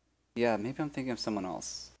 Okay. Yeah, maybe I'm thinking of someone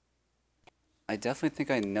else. I definitely think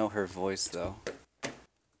I know her voice though.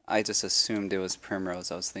 I just assumed it was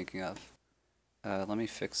Primrose I was thinking of. Let me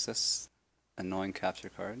fix this annoying capture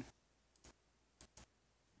card.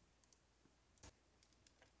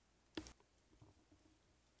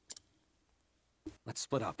 Let's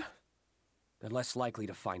split up. They're less likely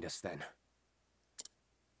to find us then.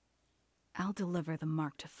 I'll deliver the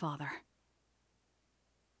mark to Father.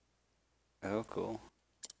 Oh, cool.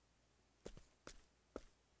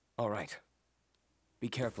 All right. Be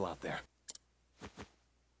careful out there.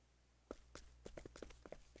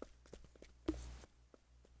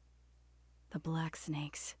 The Black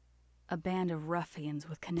Snakes. A band of ruffians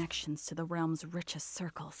with connections to the realm's richest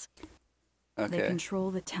circles. Okay. They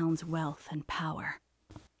control the town's wealth and power.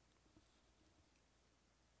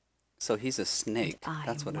 So he's a snake. And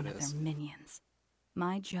That's what I'm it one is. of their minions.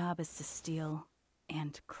 My job is to steal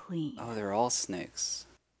and clean. Oh, they're all snakes.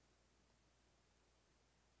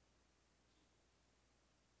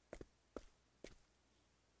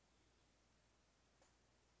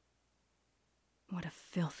 What a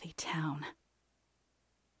filthy town.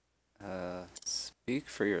 Speak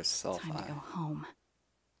for yourself. Time to go home.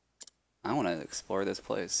 I want to explore this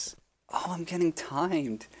place. Oh, I'm getting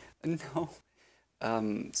timed. No.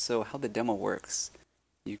 So how the demo works,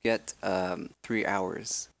 you get 3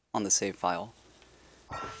 hours on the save file.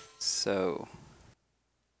 So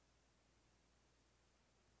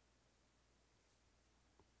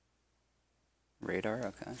radar,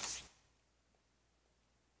 okay.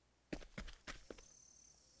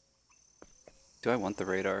 Do I want the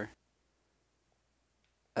radar?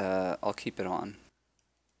 I'll keep it on.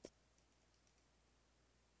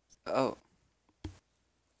 Oh.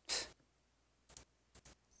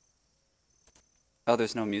 Oh,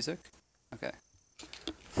 there's no music? Okay.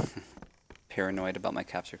 Paranoid about my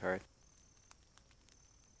capture card.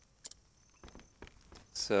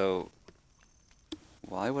 So,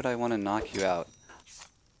 why would I want to knock you out?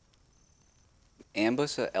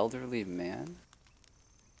 Ambush an elderly man?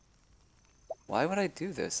 Why would I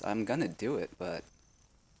do this? I'm gonna do it, but...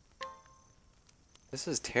 this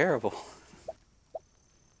is terrible.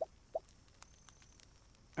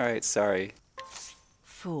 Alright, sorry.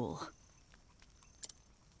 Fool.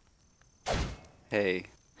 Hey,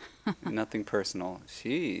 nothing personal.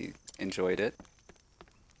 She enjoyed it.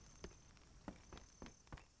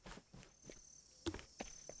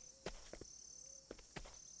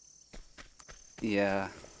 Yeah.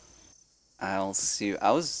 I'll see.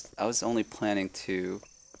 I was only planning to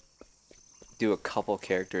do a couple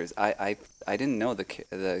characters. I didn't know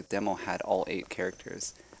the demo had all 8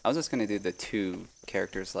 characters. I was just gonna do the 2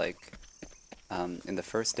 characters like in the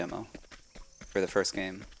first demo for the first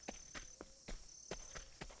game.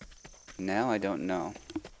 Now I don't know.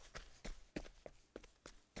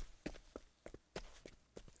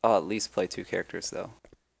 I'll at least play 2 characters though.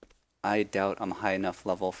 I doubt I'm high enough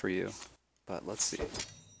level for you, but let's see.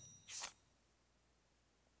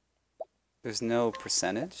 There's no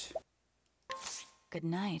percentage? Good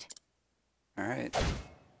night. Alright.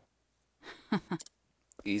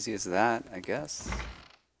 Easy as that, I guess.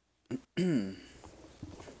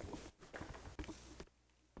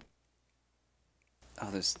 Oh,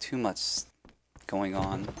 there's too much going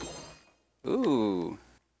on. Ooh,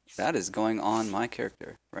 that is going on my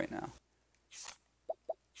character right now.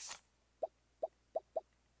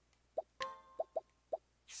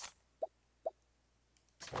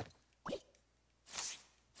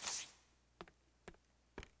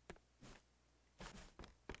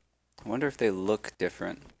 I wonder if they look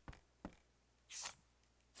different.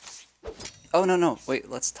 Oh, no, no. Wait,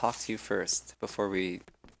 let's talk to you first before we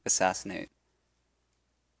assassinate.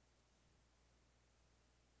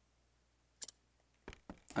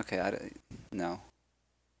 Okay, no.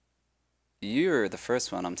 You're the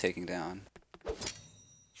first one I'm taking down.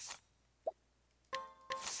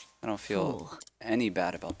 I don't feel any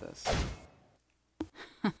bad about this.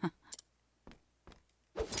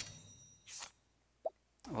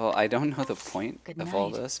 Well, I don't know the point of all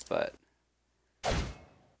this, but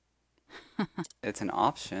it's an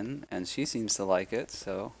option, and she seems to like it,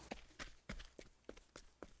 so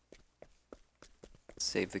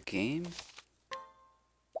save the game.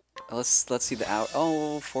 Let's see the hour.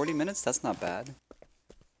 Oh, 40 minutes? That's not bad.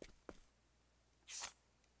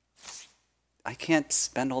 I can't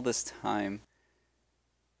spend all this time.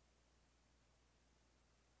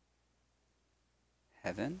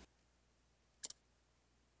 Heaven?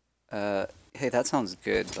 Hey, that sounds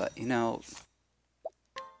good, but you know...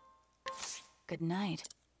 Good night.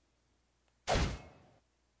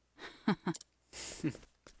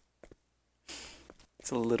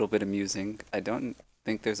 It's a little bit amusing. I don't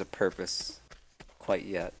think there's a purpose quite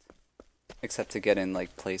yet, except to get in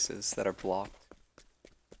like places that are blocked.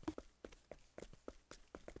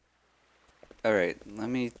 Alright, let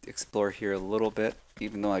me explore here a little bit,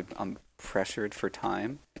 even though I'm pressured for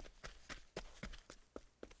time.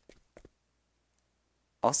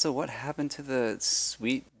 Also, what happened to the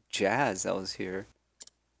sweet jazz that was here?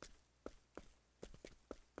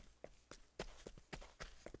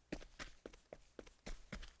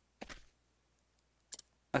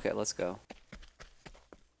 Okay, let's go.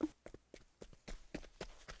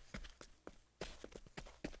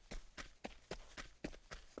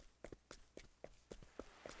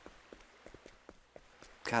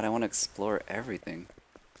 God, I want to explore everything.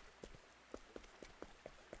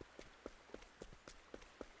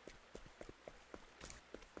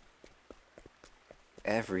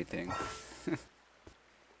 Everything.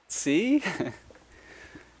 See?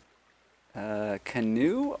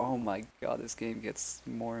 Canoe? Oh my god, this game gets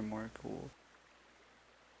more and more cool.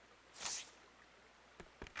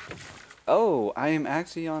 Oh, I am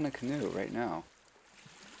actually on a canoe right now.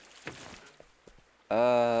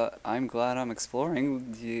 I'm glad I'm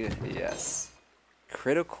exploring. Yes.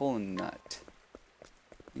 Critical nut.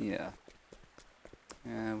 Yeah.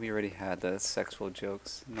 We already had the sexual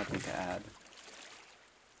jokes. Nothing to add.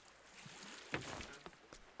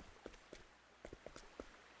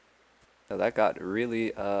 So that got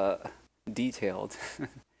really detailed.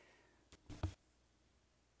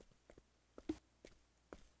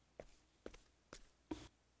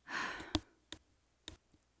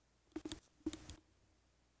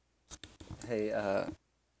 Hey,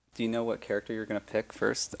 do you know what character you're gonna pick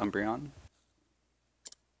first, Umbreon?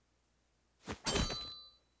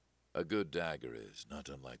 A good dagger is not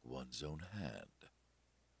unlike one's own hand.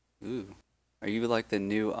 Ooh. Are you like the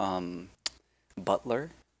new,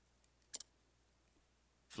 butler?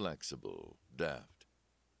 Flexible, daft,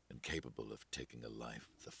 and capable of taking a life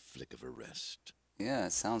with a flick of a wrist. Yeah,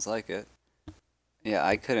 it sounds like it. Yeah,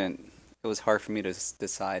 I couldn't... It was hard for me to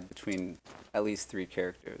decide between at least 3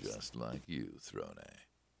 characters. Just like you, Throné.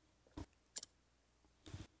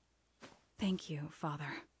 Thank you,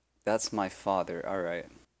 Father. That's my father, alright.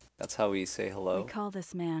 That's how we say hello? We call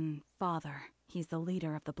this man Father. He's the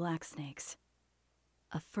leader of the Black Snakes.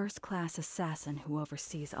 A first-class assassin who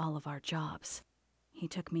oversees all of our jobs. He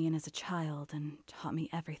took me in as a child and taught me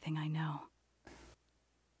everything I know.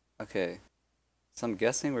 Okay. So I'm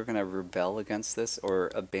guessing we're gonna rebel against this or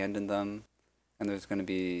abandon them, and there's gonna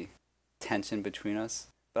be tension between us.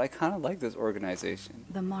 But I kind of like this organization.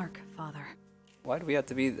 The Mark, Father. Why do we have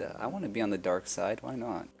to be I want to be on the dark side. Why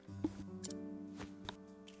not?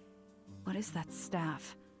 What is that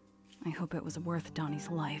staff? I hope it was worth Donnie's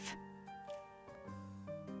life.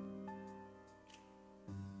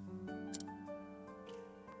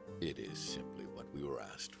 It is simply what we were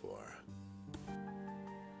asked for.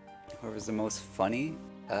 Whoever's the most funny?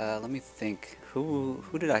 Let me think. Who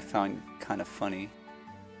did I find kind of funny?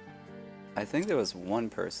 I think there was one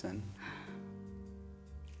person.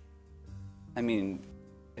 I mean,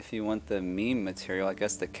 if you want the meme material, I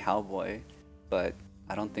guess the cowboy, but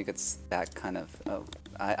I don't think it's that kind of... Oh,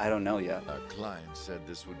 I don't know yet. Our client said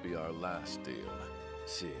this would be our last deal,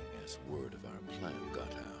 seeing as word of our plan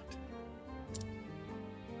got out.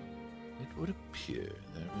 It would appear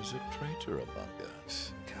there is a traitor among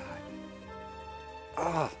us.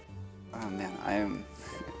 God. Oh man, I am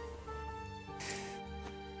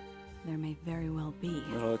There may very well be.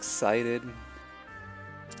 a little excited.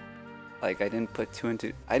 Like, I didn't put 2 and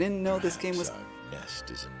 2. I didn't know this game was... Our nest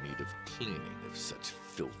is in need of cleaning if such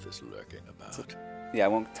filth is lurking about. Yeah, I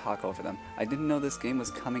won't talk over them. I didn't know this game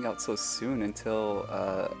was coming out so soon until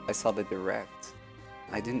I saw the direct.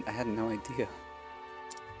 I had no idea.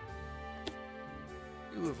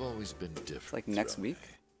 You have always been different. It's like next Throné.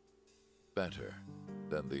 week? Better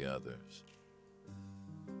than the others.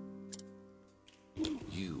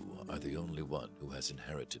 You are the only one who has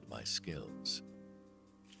inherited my skills.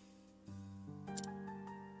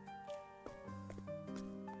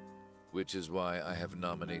 Which is why I have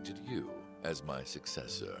nominated you as my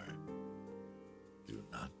successor. Do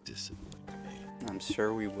not disappoint me. I'm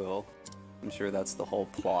sure we will. I'm sure that's the whole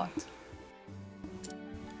plot.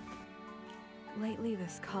 Lately,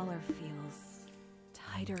 this collar feels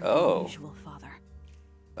tighter Oh. than usual, Father.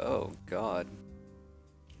 Oh, God.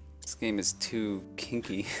 This game is too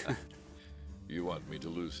kinky. You want me to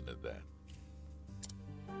loosen it then?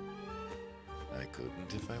 I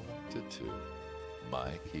couldn't if I wanted to.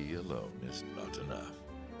 My key alone is not enough.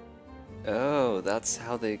 Oh, that's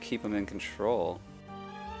how they keep them in control.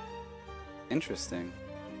 Interesting.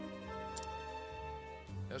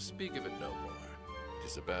 Now speak of it no more. It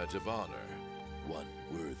is a badge of honor, one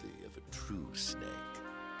worthy of a true snake.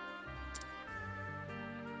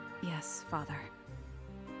 Yes, Father.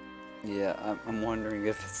 Yeah, I'm wondering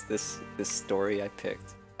if it's this story I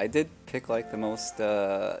picked. I did pick like the most,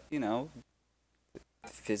 you know,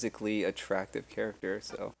 physically attractive character,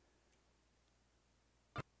 so.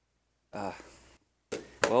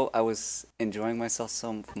 Well, I was enjoying myself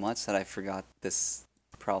so much that I forgot this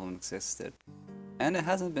problem existed. And it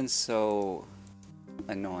hasn't been so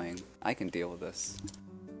annoying. I can deal with this.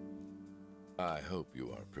 I hope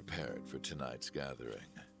you are prepared for tonight's gathering.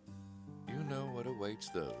 You know what awaits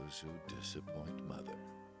those who disappoint Mother.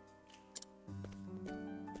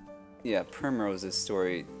 Yeah, Primrose's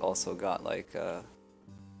story also got like,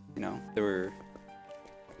 you know, there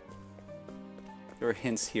were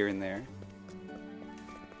hints here and there.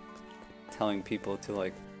 Telling people to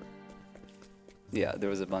like, yeah, there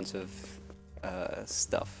was a bunch of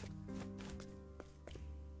stuff.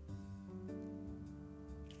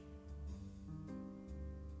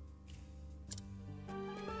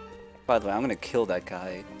 By the way, I'm gonna kill that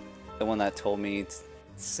guy. The one that told me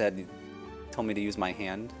to use my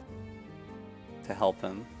hand to help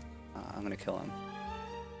him. I'm gonna kill him.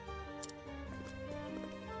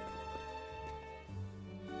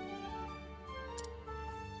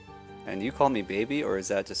 And you call me baby, or is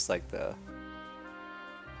that just like the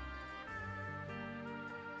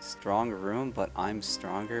strong room, but I'm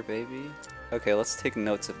stronger, baby? Okay, let's take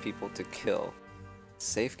notes of people to kill.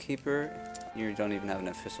 Safekeeper, you don't even have an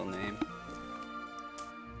official name.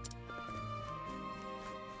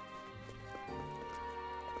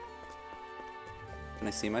 Can I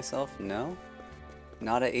see myself? No?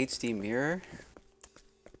 Not a HD mirror?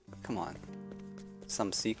 Come on.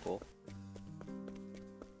 Some sequel.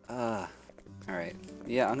 Alright.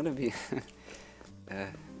 Yeah, I'm gonna be...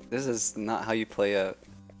 this is not how you play a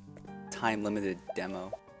time-limited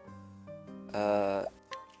demo.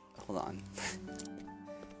 Hold on.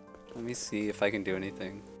 Let me see if I can do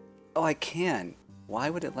anything. Oh, I can! Why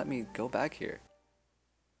would it let me go back here?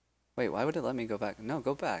 Wait, why would it let me go back? No,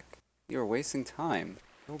 go back. You're wasting time.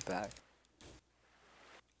 Go back.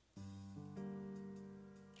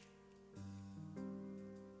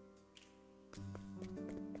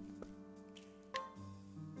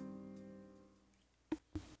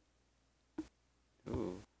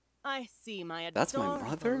 Ooh. I see my That's my adorable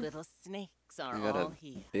mother? little snakes are I got all a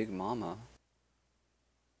here. big mama.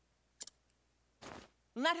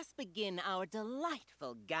 Let us begin our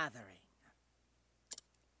delightful gathering.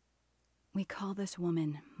 We call this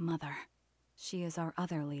woman Mother. She is our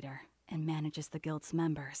other leader and manages the guild's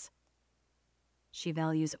members. She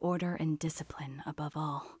values order and discipline above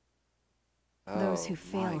all. Those who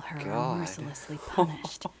fail her are mercilessly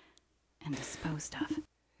punished and disposed of.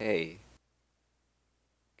 Hey.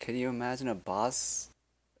 Can you imagine a boss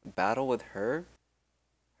battle with her?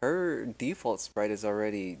 Her default sprite is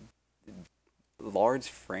already large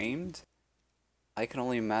framed. I can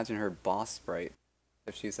only imagine her boss sprite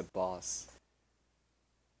if she's a boss.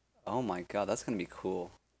 Oh my god, that's gonna be cool.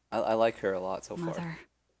 I like her a lot so far. Mother,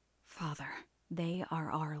 Father, they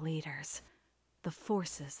are our leaders. The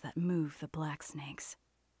forces that move the Black Snakes.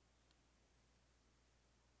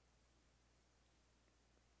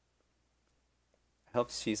 I hope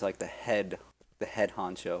she's like the head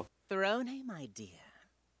honcho. Throné, my dear.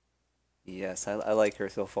 Yes, I like her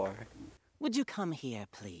so far. Would you come here,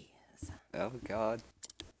 please? Oh god.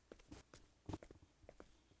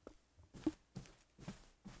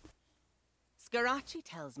 Scarachi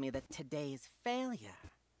tells me that today's failure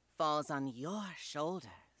falls on your shoulders.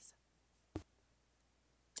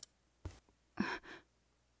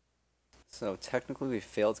 So technically we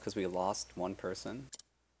failed because we lost one person.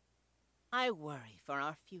 I worry for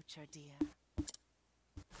our future, dear.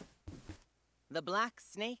 The Black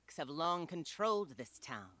Snakes have long controlled this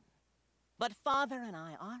town. But Father and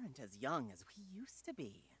I aren't as young as we used to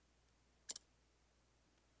be.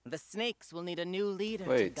 The Snakes will need a new leader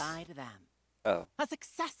to guide them. Oh. A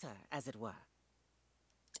successor, as it were.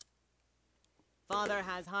 Father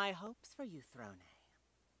has high hopes for you, Throné.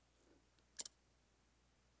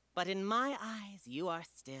 But in my eyes, you are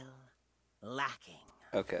still lacking.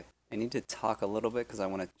 Okay. I need to talk a little bit because I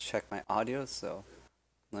want to check my audio, so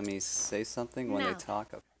let me say something when they talk.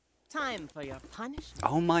 Okay. Time for your punishment.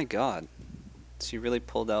 Oh my god. She really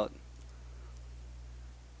pulled out.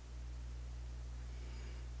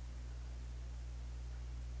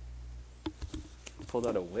 Pulled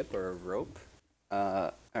out a whip or a rope.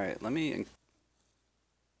 Alright, let me...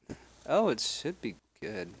 Oh, it should be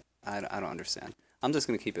good. I don't understand. I'm just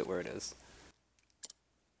gonna keep it where it is.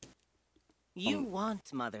 You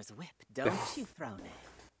want Mother's whip, don't you,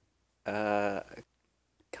 Throné?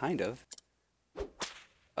 Kind of.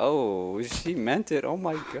 Oh, she meant it. Oh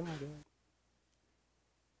my god.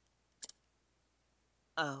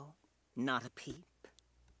 Oh, not a peep?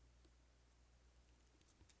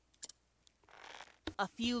 A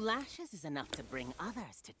few lashes is enough to bring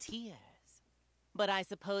others to tears. But I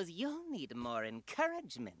suppose you'll need more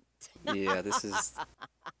encouragement. Yeah, this is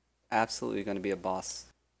absolutely going to be a boss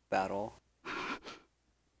battle.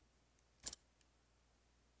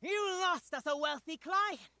 You lost us a wealthy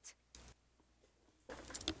client.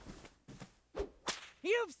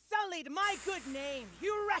 You've sullied my good name,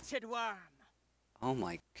 you wretched worm. Oh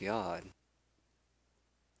my god.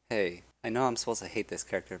 Hey, I know I'm supposed to hate this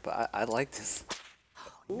character, but I like this.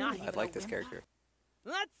 Ooh, I like this character.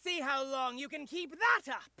 Let's see how long you can keep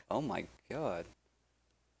that up. Oh my god.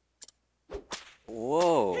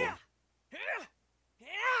 Whoa.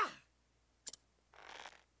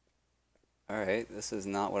 Alright, this is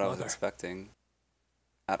not what I was expecting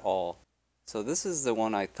at all. So this is the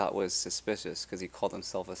one I thought was suspicious because he called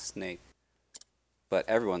himself a snake. But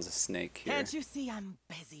everyone's a snake here. Can't you see I'm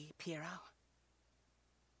busy, Piero?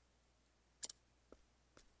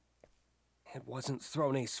 It wasn't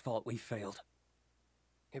Throné's fault we failed.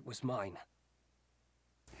 It was mine.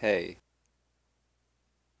 Hey.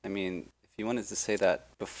 I mean, if you wanted to say that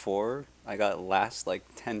before I got last like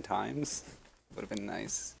 10 times, it would have been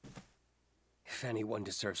nice. If anyone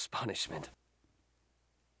deserves punishment.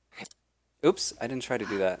 Oops, I didn't try to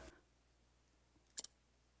do that.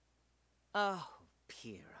 Oh,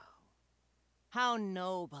 Piero. How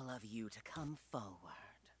noble of you to come forward.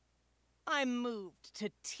 I'm moved to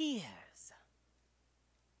tears.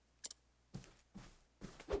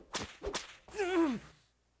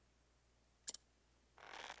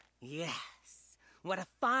 Yes, what a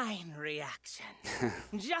fine reaction.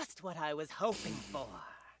 Just what I was hoping for.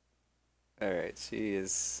 Alright, she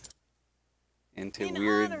is into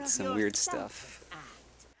some weird stuff.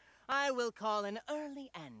 Act, I will call an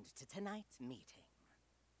early end to tonight's meeting.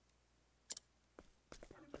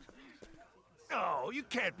 Oh, you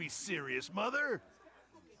can't be serious, Mother.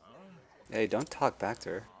 Hey, don't talk back to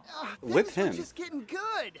her. Whip him. We're just getting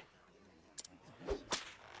good.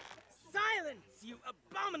 Silence, you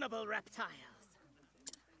abominable reptiles!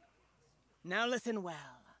 Now listen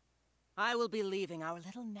well. I will be leaving our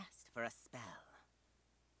little nest for a spell.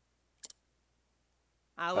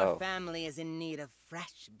 Our family is in need of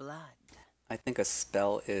fresh blood. I think a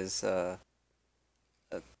spell is a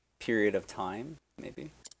period of time,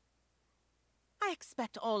 maybe. I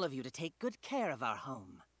expect all of you to take good care of our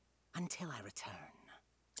home until I return.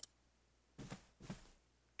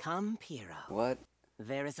 Come, Piero. What?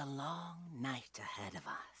 There is a long night ahead of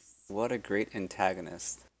us. What a great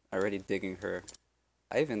antagonist. Already digging her.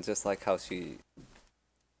 I even just like how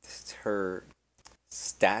her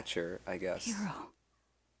stature, I guess. Piero.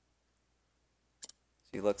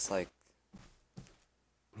 She looks like...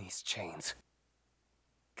 These chains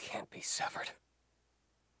can't be severed.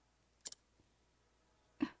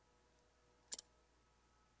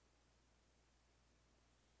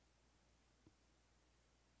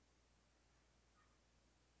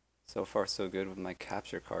 So far so good with my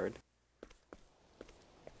capture card.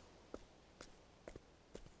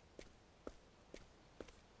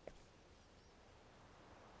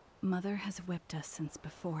 Mother has whipped us since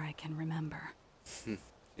before I can remember.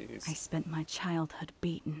 Jeez. I spent my childhood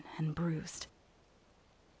beaten and bruised.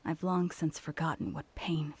 I've long since forgotten what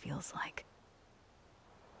pain feels like.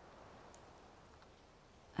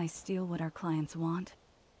 I steal what our clients want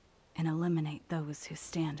and eliminate those who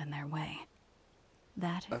stand in their way.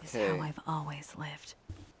 That is how I've always lived.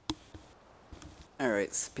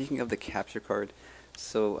 Alright, speaking of the capture card,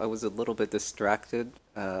 so I was a little bit distracted,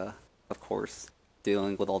 of course,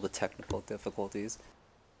 dealing with all the technical difficulties.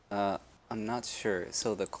 I'm not sure,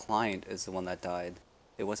 so the client is the one that died.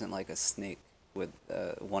 It wasn't like a snake with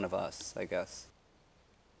one of us, I guess.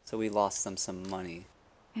 So we lost them some money.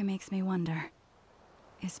 It makes me wonder,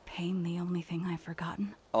 is pain the only thing I've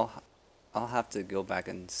forgotten? I'll have to go back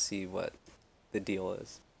and see what the deal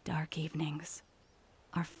is. Dark evenings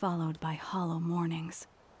are followed by hollow mornings.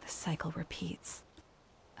 The cycle repeats.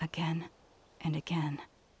 Again and again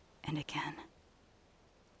and again.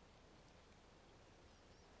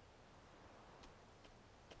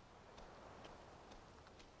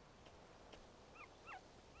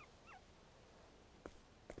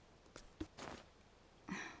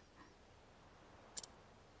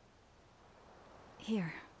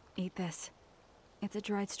 Here, eat this. It's a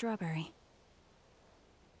dried strawberry.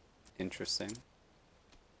 Interesting.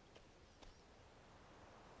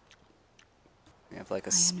 We have like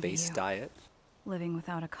a space diet. Living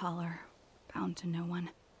without a collar, bound to no one.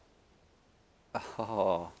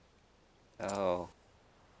 Oh. Oh.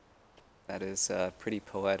 That is pretty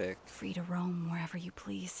poetic. Free to roam wherever you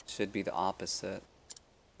please. Should be the opposite.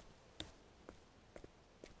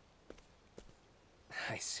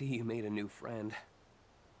 I see you made a new friend.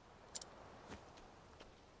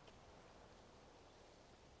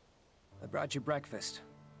 I brought you breakfast.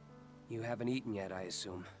 You haven't eaten yet, I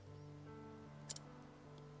assume.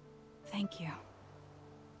 Thank you.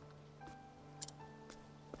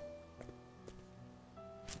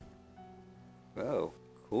 Oh,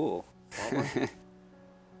 cool.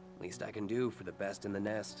 Least I can do for the best in the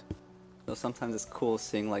nest. So sometimes it's cool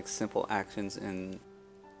seeing like simple actions in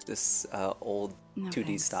this old No 2D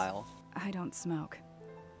thanks. style. I don't smoke.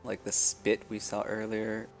 Like the spit we saw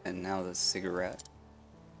earlier, and now the cigarette.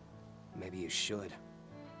 Maybe you should.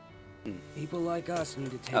 Hmm. People like us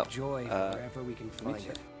need to take joy wherever we can let find me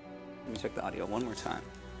check. it. Let me check the audio one more time.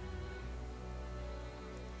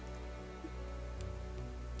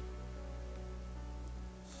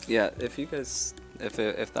 Yeah, if you guys, if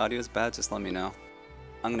the audio is bad, just let me know.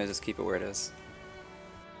 I'm gonna just keep it where it is.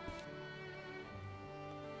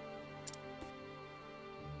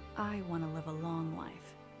 I want to live a long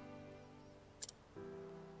life.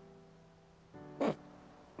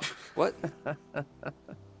 What?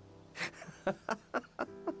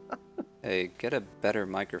 Hey, get a better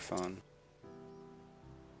microphone.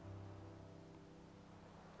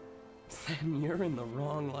 Then you're in the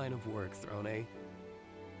wrong line of work, Throné.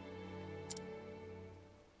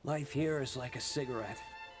 Life here is like a cigarette.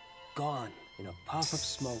 Gone in a puff of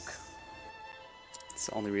smoke. It's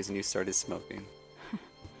the only reason you started smoking.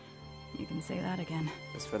 You can say that again.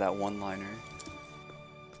 Just for that one-liner.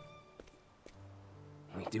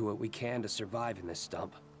 We do what we can to survive in this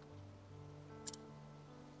stump.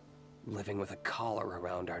 Living with a collar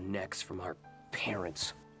around our necks from our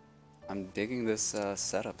parents. I'm digging this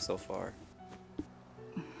setup so far.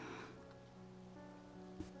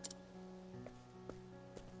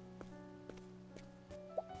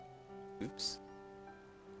 Oops.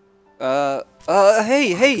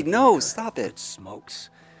 Hey, no, stop it. Good smokes.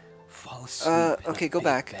 Fall asleep. in Okay, a go big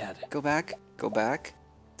back. bed. Go back. Go back.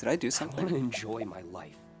 Did I do I want to something? enjoy my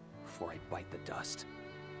life before I bite the dust.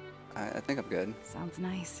 I think I'm good. Sounds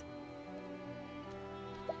nice.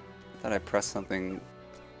 I thought I pressed something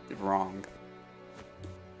wrong.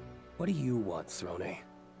 What do you want, Throné?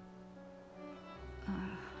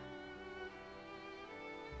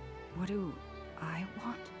 What do I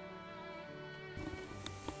want?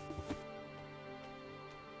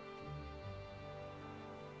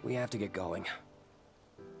 We have to get going.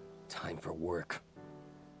 Time for work.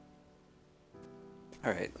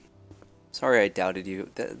 Alright. Sorry I doubted you.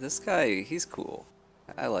 This guy, he's cool.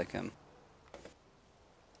 I like him.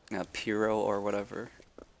 Piro or whatever.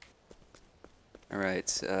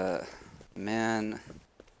 Alright, man.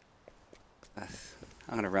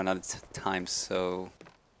 I'm gonna run out of time, so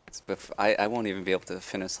I won't even be able to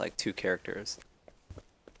finish like 2 characters.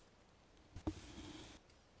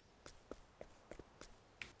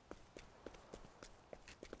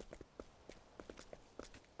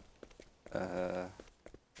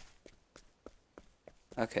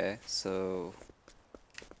 Okay, so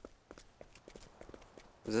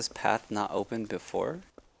was this path not open before?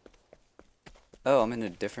 Oh, I'm in a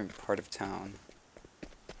different part of town.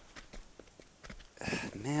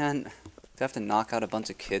 Man, do I have to knock out a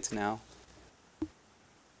bunch of kids now?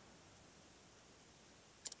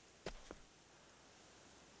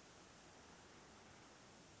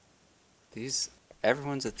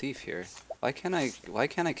 Everyone's a thief here. Why can't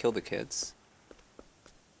I kill the kids?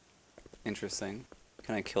 Interesting.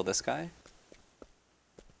 Can I kill this guy?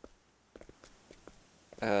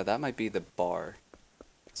 That might be the bar.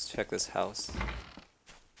 Let's check this house.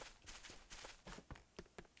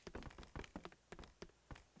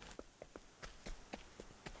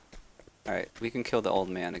 Alright, we can kill the old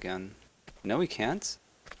man again. No, we can't?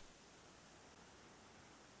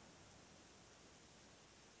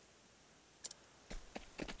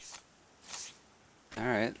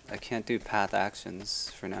 Alright, I can't do path actions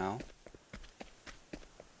for now.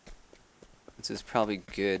 This is probably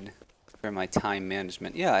good for my time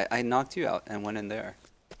management. Yeah, I knocked you out and went in there.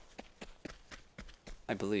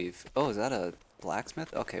 I believe. Oh, is that a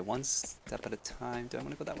blacksmith? Okay, one step at a time. Do I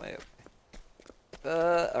want to go that way? Okay.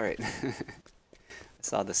 Alright. I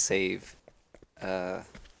saw the save.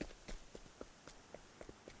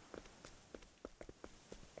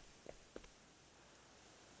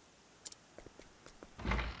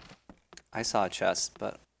 I saw a chest,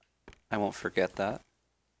 but I won't forget that.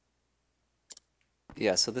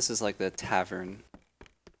 Yeah, so this is like the tavern.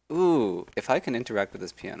 Ooh, if I can interact with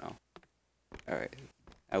this piano. Alright.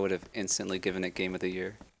 I would have instantly given it Game of the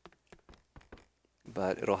Year.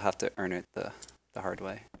 But it'll have to earn it the hard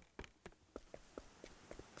way.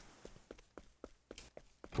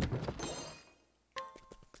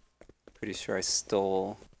 Pretty sure I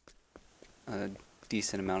stole a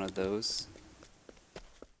decent amount of those.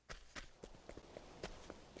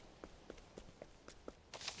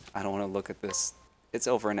 I don't want to look at this. It's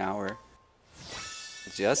over an hour.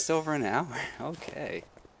 Just over an hour? Okay.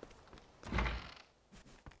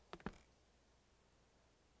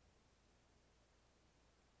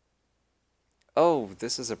 Oh,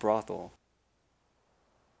 this is a brothel.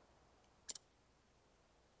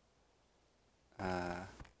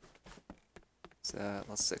 So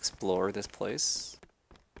let's explore this place.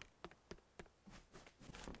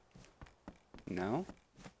 No?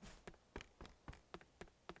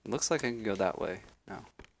 Looks like I can go that way. No.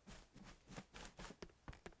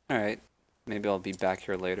 Alright. Maybe I'll be back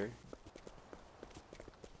here later.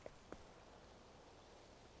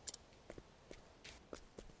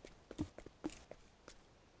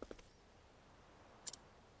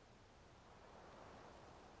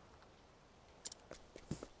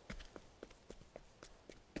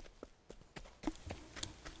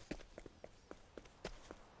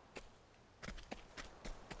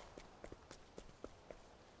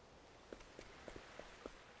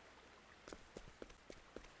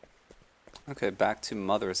 Okay, back to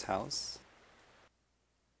Mother's house.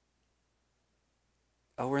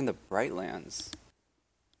 Oh, we're in the Brightlands.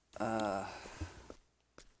 I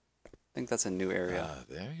think that's a new area. Ah,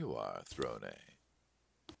 there you are, Throné.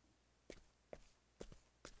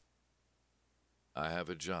 I have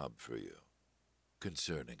a job for you,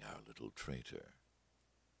 concerning our little traitor.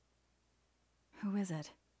 Who is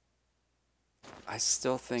it? I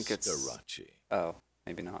still think it's... Scarachi. Oh,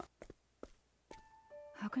 maybe not.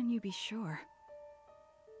 How can you be sure?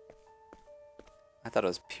 I thought it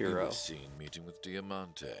was He Puro. was seen meeting with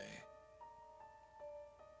Diamante.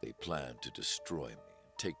 They plan to destroy me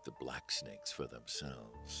and take the Black Snakes for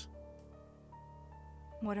themselves.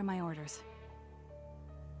 What are my orders?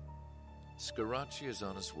 Scarachi is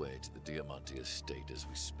on his way to the Diamante estate as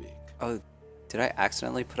we speak. Oh, did I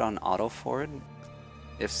accidentally put on auto forward?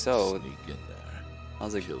 If so, Sneak in there. that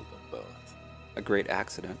was Kill them both. a great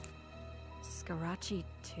accident. Scarachi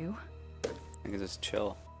too? I can just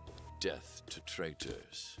chill. Death to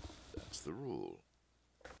traitors. That's the rule.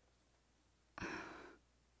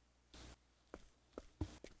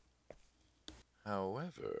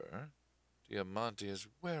 However, Diamante is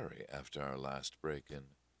wary after our last break-in.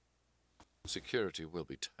 Security will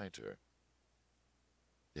be tighter.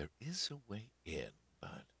 There is a way in,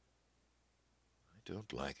 but I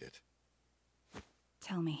don't like it.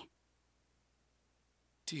 Tell me.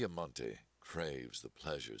 Diamante craves the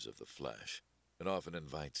pleasures of the flesh, and often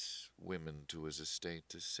invites women to his estate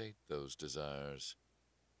to sate those desires.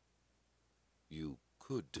 You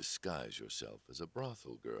could disguise yourself as a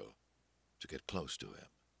brothel girl to get close to him.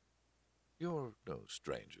 You're no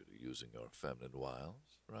stranger to using your feminine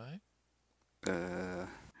wiles, right?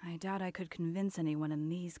 I doubt I could convince anyone in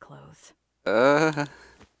these clothes.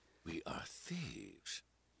 We are thieves,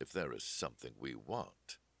 if there is something we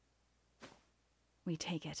want. We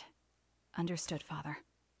take it. Understood, Father.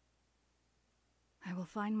 I will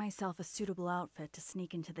find myself a suitable outfit to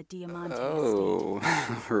sneak into the Diamante estate. Oh,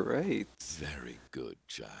 right. Very good,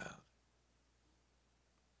 child.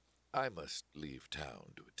 I must leave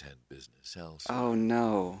town to attend business elsewhere. Oh,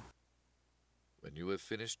 no. When you have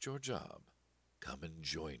finished your job, come and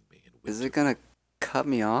join me in Is it gonna cut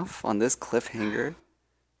me off on this cliffhanger?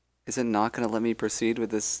 Is it not gonna let me proceed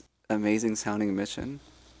with this amazing sounding mission?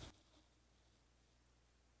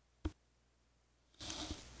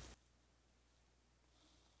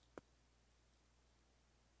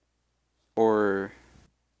 Or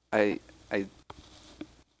I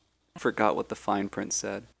forgot what the fine print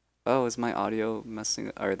said. Oh, is my audio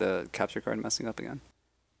messing, or the capture card messing up again?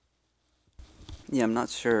 Yeah, I'm not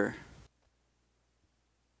sure.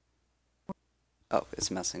 Oh, it's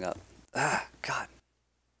messing up. Ah, God.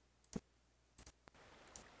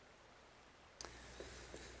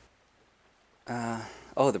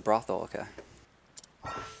 Oh, the brothel, okay.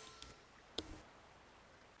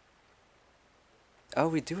 Oh,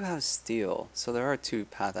 we do have steel, so there are 2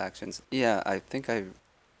 path actions. Yeah, I think I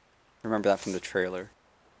remember that from the trailer.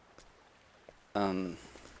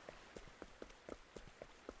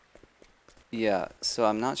 Yeah, so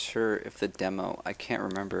I'm not sure if the demo, I can't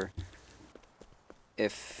remember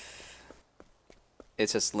if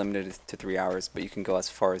it's just limited to 3 hours, but you can go as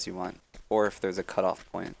far as you want, or if there's a cutoff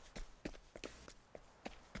point.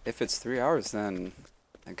 If it's 3 hours, then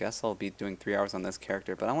I guess I'll be doing 3 hours on this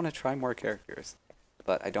character, but I want to try more characters.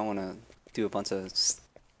 But I don't want to do a bunch of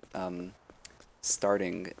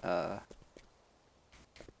starting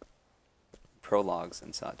prologues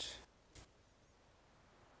and such.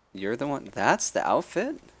 You're the one. That's the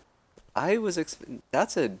outfit? I was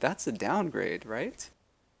that's a downgrade, right?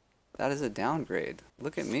 That is a downgrade.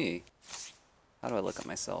 Look at me. How do I look at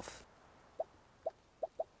myself?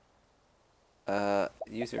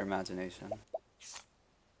 Use your imagination.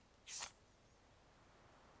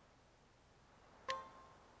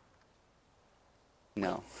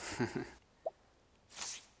 No.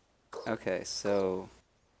 Okay, so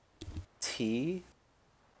T,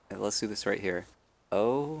 let's do this right here.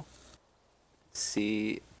 O,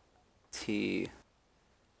 C, T,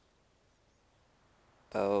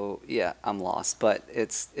 O, yeah, I'm lost, but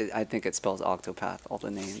I think it spells Octopath, all the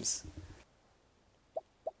names.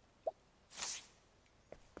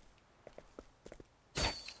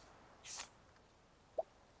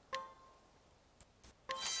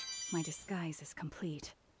 My disguise is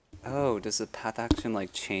complete. Oh, does the path action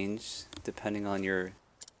like change depending on your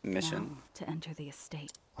mission? Now, to enter the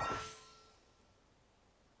estate.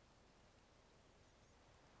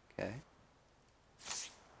 Okay.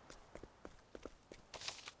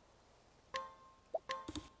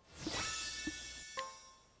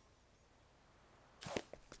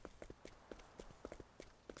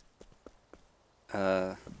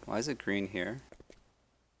 Why is it green here?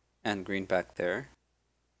 And green back there?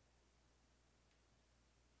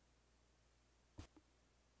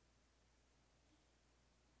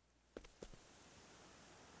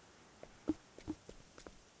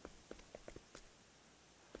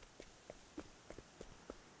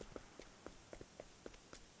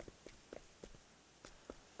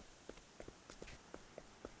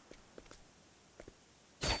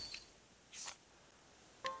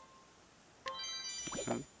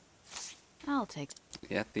 I'll take.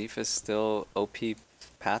 Yeah, Thief is still OP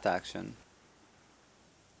path action.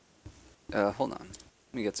 Hold on.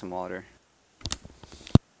 Let me get some water.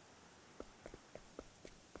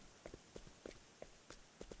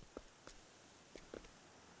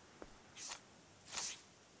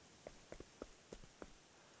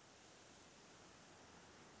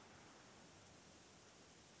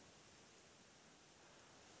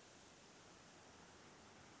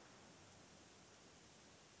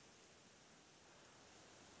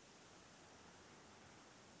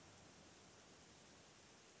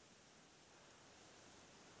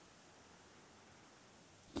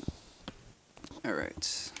 All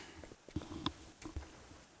right.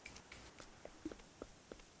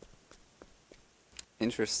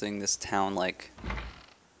 Interesting, this town, like,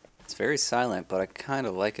 it's very silent, but I kind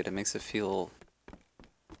of like it. It makes it feel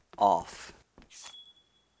off.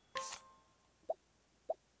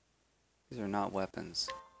 These are not weapons.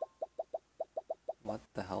 What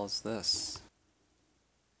the hell is this?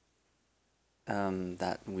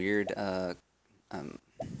 That weird,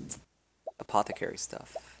 apothecary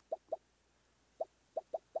stuff.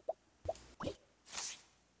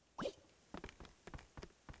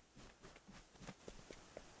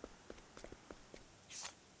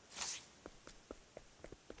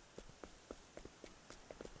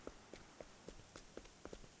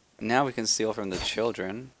 Now we can steal from the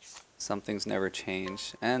children. Some things never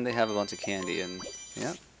change. And they have a bunch of candy, and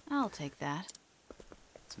yep. I'll take that.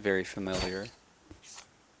 It's very familiar.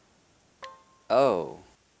 Oh.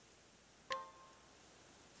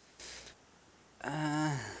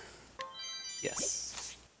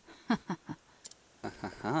 Yes.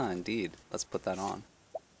 Indeed. Let's put that on.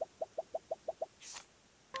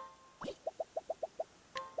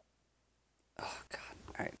 Oh, God.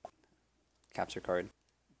 Alright. Capture card.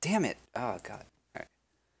 Damn it! Oh, God. Alright.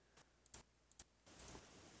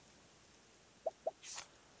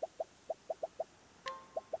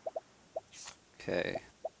 Okay.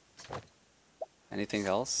 Anything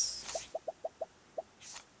else?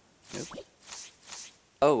 Nope.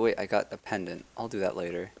 Oh wait, I got a pendant. I'll do that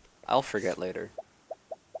later. I'll forget later.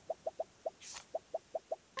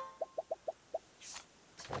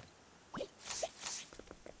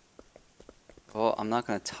 Well, I'm not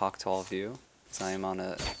gonna talk to all of you, because I am on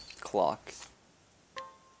a clock.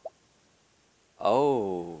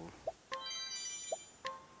 Oh.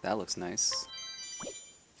 That looks nice.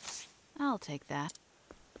 I'll take that.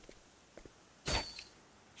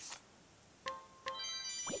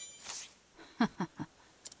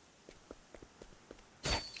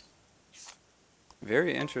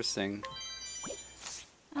 Very interesting.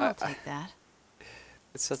 I'll take that.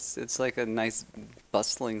 It's like a nice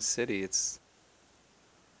bustling city.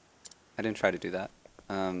 I didn't try to do that.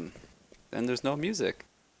 And there's no music.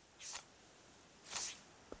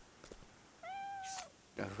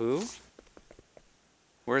 Who?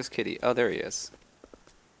 Where's Kitty? Oh, there he is.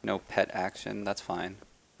 No pet action. That's fine.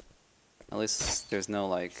 At least there's no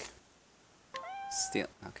like steal.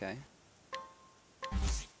 Okay.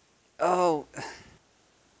 Oh.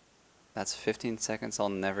 That's 15 seconds I'll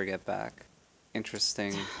never get back.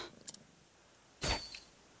 Interesting.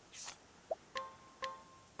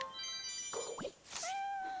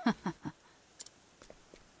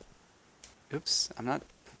 Oops, I'm not...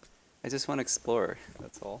 I just want to explore,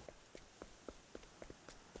 that's all.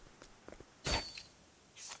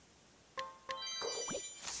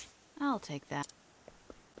 I'll take that.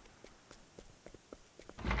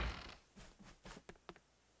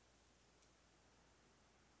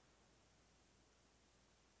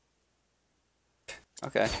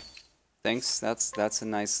 Okay. Thanks, that's a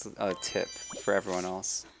nice tip for everyone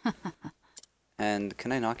else. And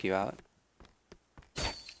can I knock you out?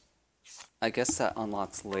 I guess that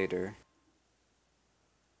unlocks later.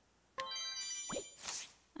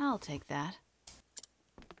 I'll take that.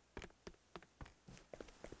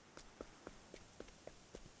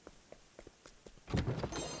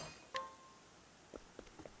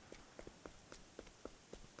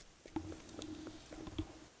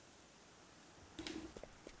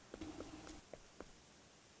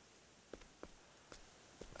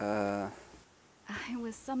 I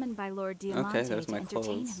was summoned by Lord Diamante Okay, there's to my entertain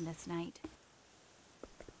clothes. him this night.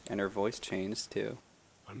 And her voice changed too.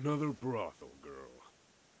 Another brothel girl.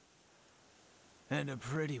 And a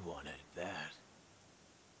pretty one at that.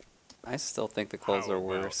 I still think the clothes How are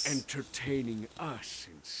about worse. entertaining us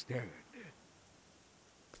instead?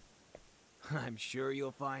 I'm sure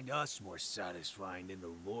you'll find us more satisfying than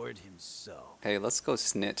the Lord himself. Hey, let's go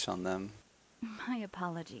snitch on them. My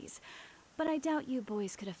apologies, but I doubt you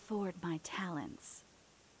boys could afford my talents.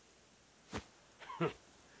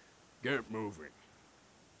 Get moving.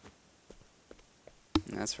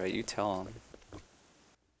 That's right, you tell them.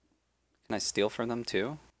 Can I steal from them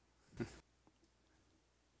too?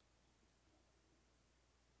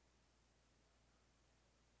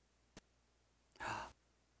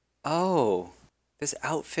 Oh, this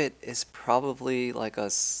outfit is probably like a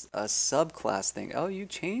subclass thing. Oh, you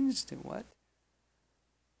changed? What?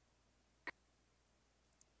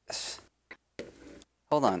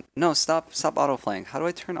 Hold on. No, stop autoplaying. How do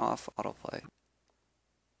I turn off autoplay?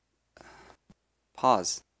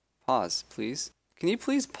 Pause. Pause, please. Can you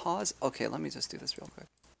please pause? Okay, let me just do this real quick.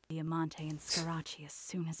 Diamante and Scarachi as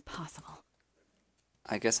soon as possible.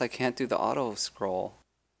 I guess I can't do the auto scroll.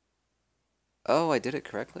 Oh, I did it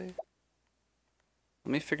correctly?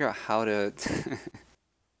 Let me figure out how to...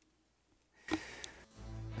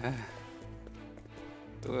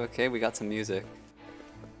 Ooh, okay, we got some music.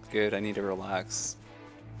 Good, I need to relax.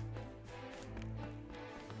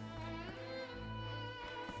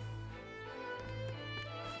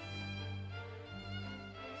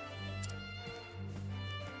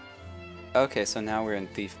 Okay, so now we're in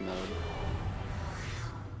thief mode.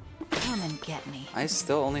 Come and get me. I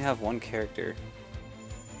still only have one character.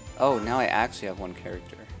 Oh, now I actually have one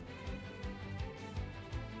character.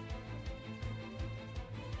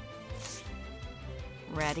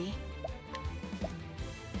 Ready?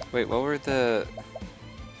 Wait, what were the...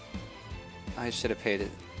 I should have paid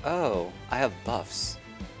it. Oh, I have buffs.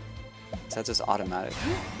 So that's just automatic.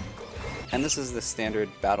 And this is the standard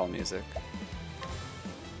battle music.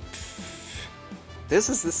 This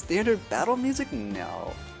is the standard battle music?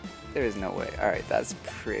 No. There is no way. Alright, that's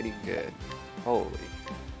pretty good. Holy.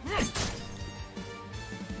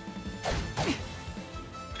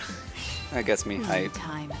 That gets me hyped.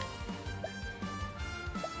 Time.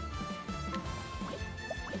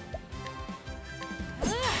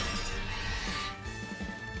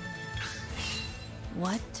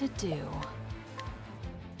 What to do?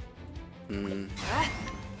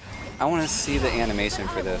 I want to see the animation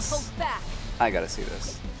for I won't this. hold back. I gotta see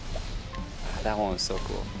this. That one was so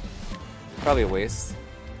cool. Probably a waste.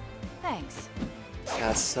 Thanks.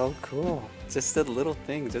 That's so cool. Just a little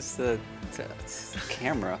thing, just the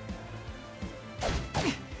camera.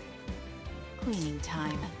 Cleaning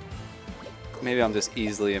time. Maybe I'm just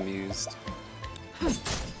easily amused.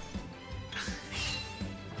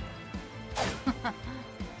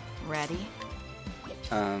 Ready?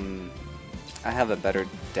 I have a better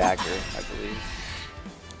dagger, I believe.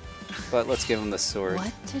 But let's give him the sword.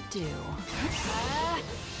 What to do?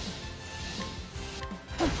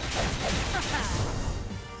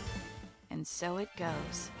 And so it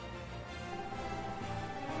goes.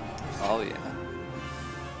 Oh yeah.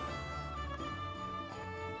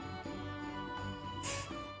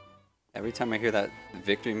 Every time I hear that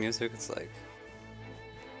victory music, it's like,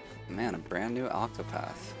 man, a brand new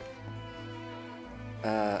Octopath.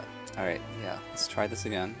 Alright, yeah, let's try this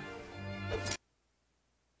again.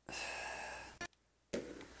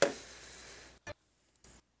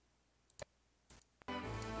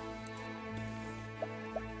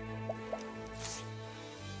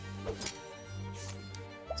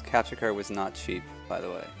 This capture card was not cheap, by the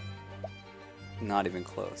way. Not even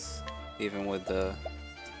close. Even with the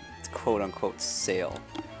quote-unquote sale.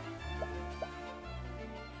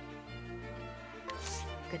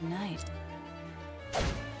 Good night.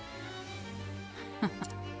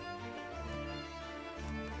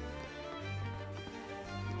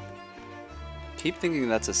 Keep thinking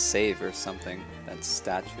that's a save or something. That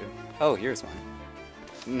statue. Oh, here's one.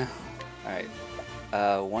 No. Alright.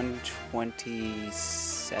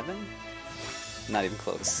 127? Not even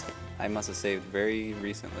close. I must have saved very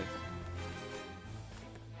recently.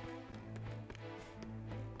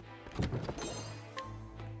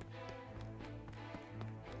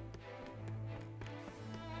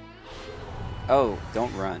 Oh,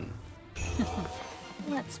 don't run.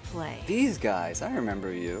 Let's play. These guys, I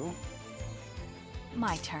remember you.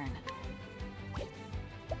 My turn.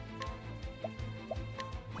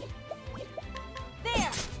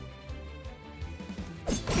 There!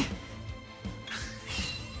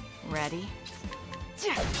 Ready?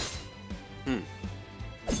 Too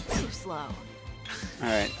slow.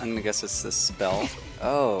 Alright, I'm gonna guess it's this spell.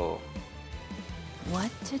 Oh. What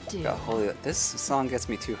to do? God, holy, this song gets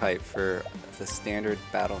me too hyped for the standard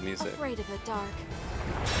battle music. Afraid of the dark.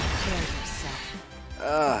 Prepare yourself.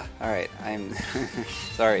 Alright, I'm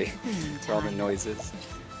sorry Cleaning for all the time. noises.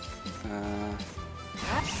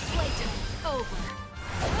 Playtime's over.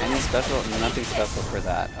 Any special? Nothing special for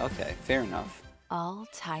that. Okay, fair enough. All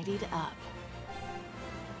tidied up.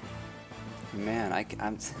 Man,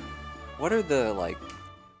 I'm. What are the like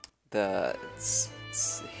the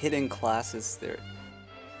hidden classes there?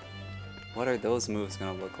 What are those moves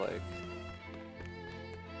gonna look like?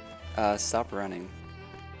 Stop running.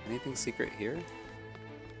 Anything secret here?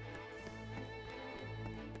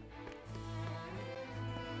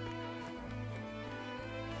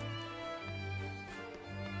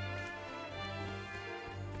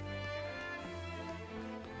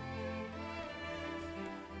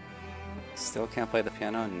 Still can't play the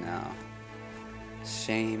piano? No.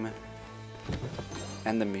 Shame.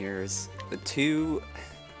 And the mirrors. The two...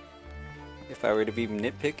 If I were to be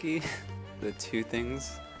nitpicky, the two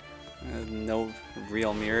things. No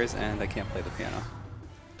real mirrors, and I can't play the piano.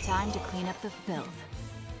 Time to clean up the filth.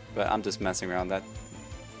 But I'm just messing around. That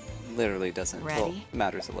literally doesn't... Well, Ready?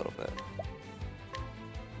 matters a little bit.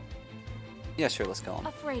 Yeah, sure, let's go on.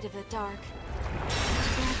 Afraid of the dark.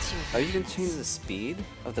 That's your Are you gonna change the speed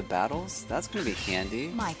of the battles? That's gonna be handy.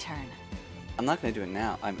 My turn. I'm not gonna do it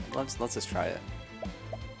now. Let's just try it.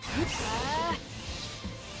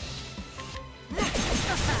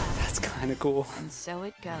 That's kind of cool. And so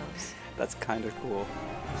it goes. That's kind of cool.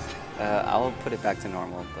 I'll put it back to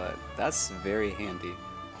normal, but that's very handy.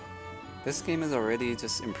 This game is already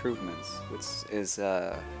just improvements, which is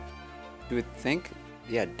you would think,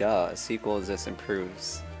 yeah, duh, a sequel just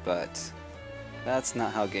improves, but that's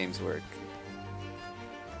not how games work.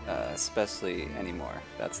 Especially anymore.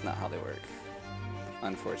 That's not how they work,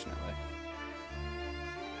 unfortunately.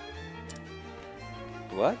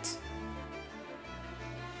 What?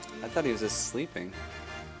 I thought he was just sleeping.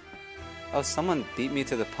 Oh, someone beat me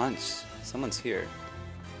to the punch. Someone's here.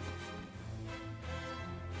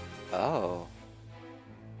 Oh.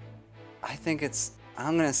 I think it's...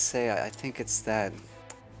 I'm gonna say I think it's that...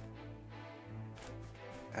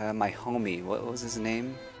 my homie. What was his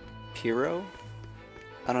name? Piro?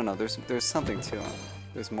 I don't know. There's something to him.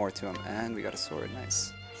 There's more to him. And we got a sword.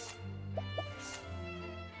 Nice.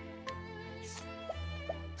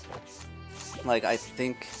 Like, I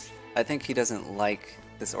think he doesn't like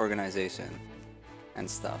this organization and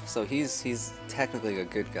stuff. So he's technically a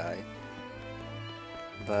good guy,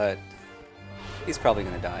 but he's probably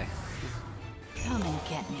gonna die. Come and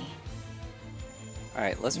get me. All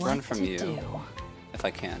right, let's run from you do? if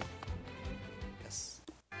I can. Yes.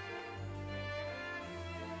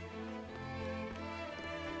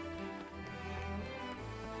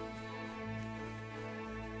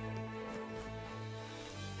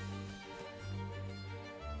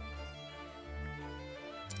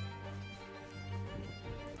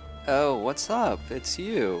 Oh, what's up? It's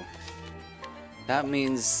you. That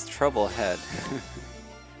means trouble ahead.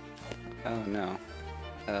 Oh no.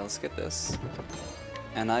 Let's get this.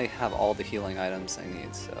 And I have all the healing items I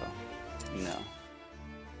need, so no.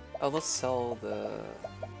 Oh, let's sell the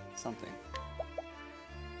something.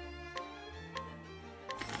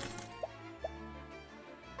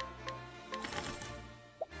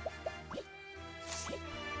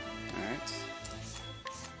 Alright.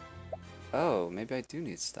 Oh, maybe I do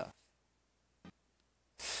need stuff.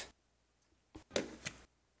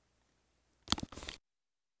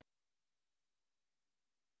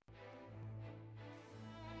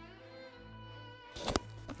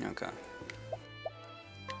 Okay.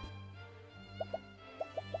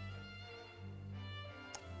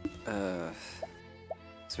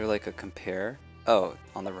 Is there like a compare? Oh,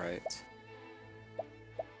 on the right.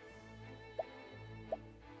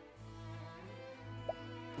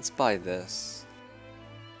 Let's buy this.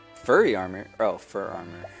 Furry armor? Oh, fur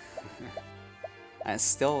armor. It's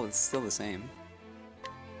still the same.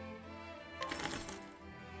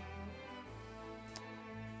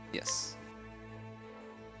 Yes.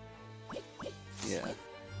 Yeah.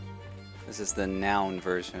 This is the noun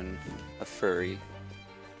version of furry.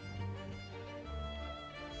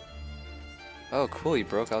 Oh, cool, you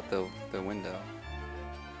broke out the window.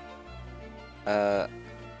 That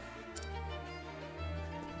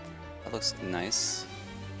looks nice.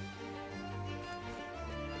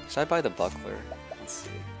 Should I buy the buckler? Let's see.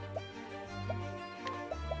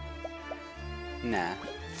 Nah.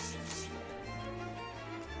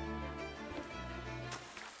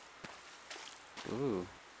 Ooh.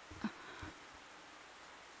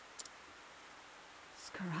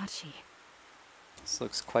 Scarachi. This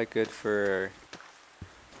looks quite good for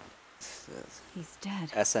He's dead.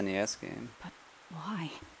 SNES game. But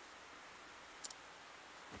why?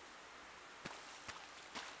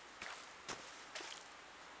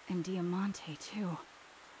 And Diamante, too.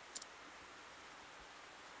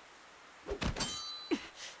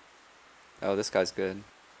 Oh, this guy's good.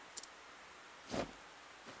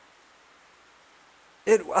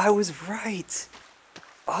 I was right!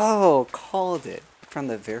 Oh, called it. From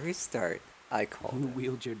the very start, I called You it.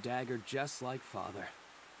 wield your dagger just like father.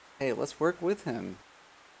 Hey, let's work with him.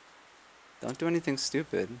 Don't do anything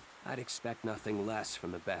stupid. I'd expect nothing less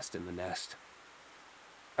from the best in the nest.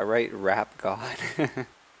 Alright, rap god.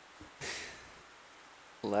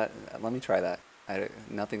 Let me try that.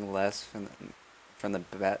 Nothing less from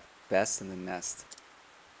the best in the nest.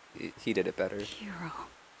 He did it better. Hero.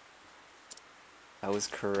 I was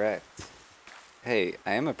correct. Hey,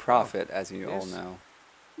 I am a prophet, as you all yes. know.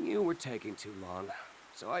 You were taking too long,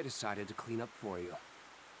 so I decided to clean up for you.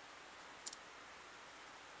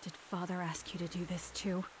 Did Father ask you to do this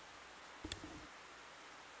too?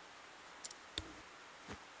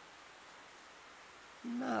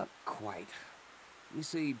 Not quite. You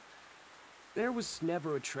see, there was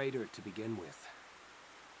never a traitor to begin with.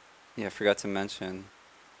 Yeah, I forgot to mention,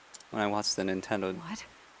 when I watched the Nintendo... What?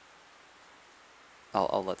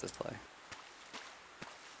 I'll let this play.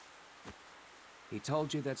 He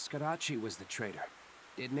told you that Scarachi was the traitor,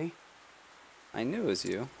 didn't he? I knew it was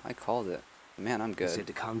you. I called it. Man, I'm He said good.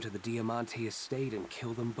 to come to the Diamante estate and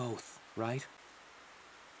kill them both, right?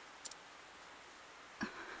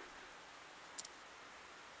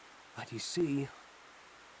 But you see,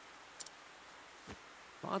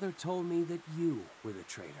 Father told me that you were the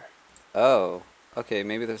traitor. Oh, okay,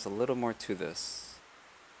 maybe there's a little more to this.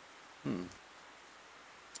 And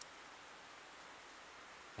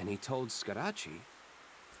he told Scarachi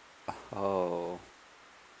Oh.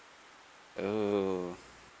 Oh.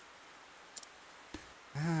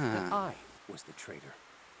 that I was the traitor.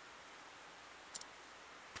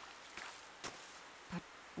 But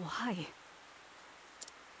why?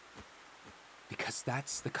 Because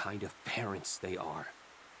that's the kind of parents they are.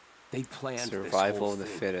 They planned Survival this whole of the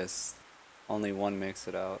thing. fittest. Only one makes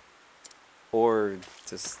it out. Or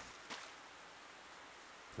just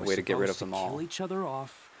a We're way to get rid of supposed them to all. kill each other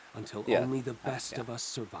off until Yeah, only the best yeah. of us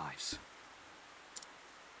survives.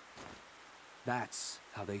 That's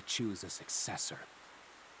how they choose a successor.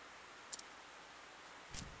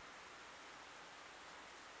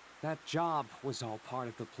 That job was all part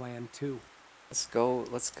of the plan, too. Let's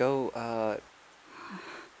go,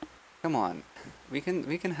 come on. We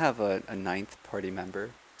can have a ninth party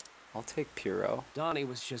member. I'll take Puro. Donnie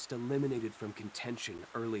was just eliminated from contention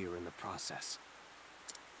earlier in the process.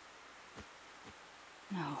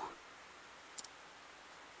 No.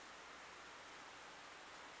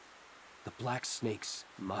 The Black Snakes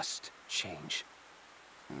must change.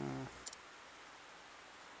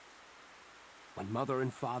 When Mother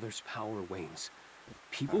and Father's power wanes,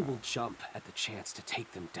 people will jump at the chance to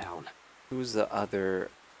take them down. Who's the other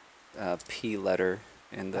P letter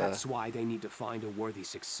in the... That's why they need to find a worthy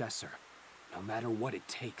successor, no matter what it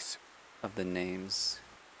takes. Of the names.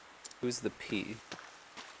 Who's the P?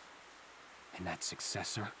 And that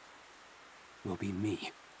successor will be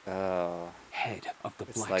me. Oh. Head of the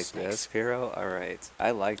Black It's like Snakes. this, Puro? Alright.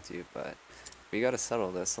 I liked you, but we gotta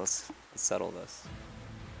settle this. Let's settle this.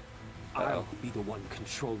 I'll be the one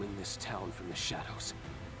controlling this town from the shadows.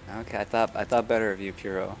 Okay, I thought better of you,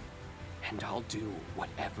 Puro. And I'll do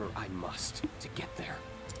whatever I must to get there.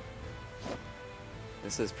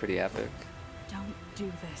 This is pretty epic. Don't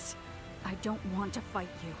do this. I don't want to fight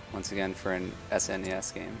you. Once again for an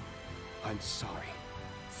SNES game. I'm sorry,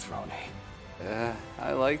 Throné.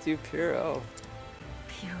 I liked you, Puro.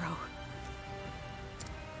 Puro.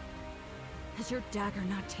 Has your dagger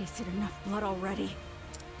not tasted enough blood already?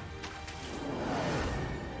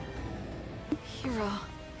 Puro.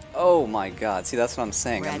 Oh my god, see that's what I'm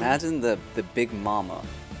saying. Ready? Imagine the big mama.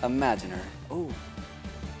 Imagine her. Oh.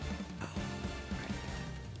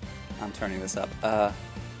 I'm turning this up.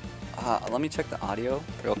 Let me check the audio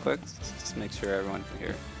real quick. Just make sure everyone can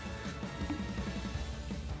hear.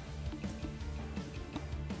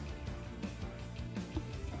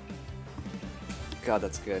 God,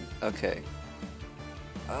 that's good. Okay.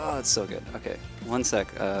 Oh, it's so good. Okay. One sec.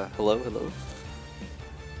 Hello? Hello?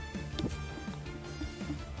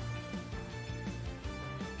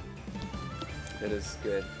 It is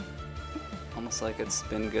good. Almost like it's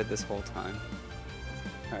been good this whole time.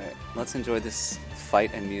 Alright, let's enjoy this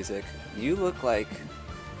fight and music. You look like...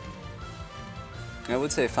 I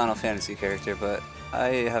would say Final Fantasy character, but I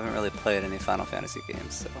haven't really played any Final Fantasy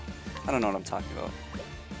games, so I don't know what I'm talking about.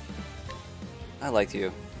 I like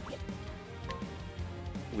you.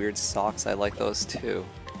 Weird socks, I like those too.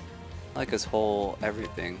 I like his whole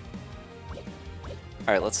everything.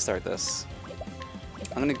 Alright, let's start this.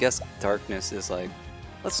 I'm gonna guess darkness is like,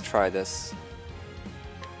 let's try this.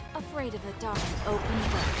 Afraid of the dark, open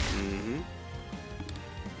book. Mm-hmm.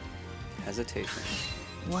 Hesitation.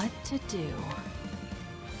 What to do?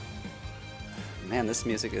 Man, this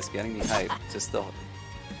music is getting me hyped. Just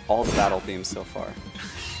all the battle themes so far.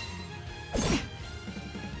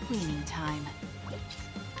 Cleaning time.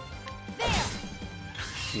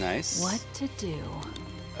 Nice. What to do?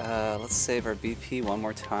 Let's save our BP one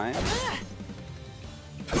more time.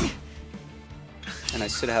 And I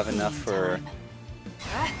should have enough for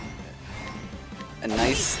a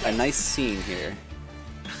nice scene here.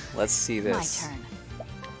 Let's see this. My turn.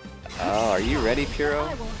 Oh, are you ready, Puro?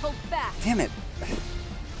 I won't hold back. Damn it!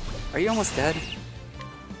 Are you almost dead?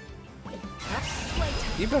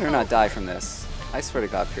 You better not die from this. I swear to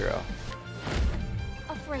God, Puro.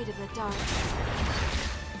 Afraid of the dark.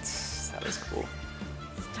 That was cool.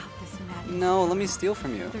 Stop this madness. No, let me steal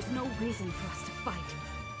from you. There's no reason for us to fight.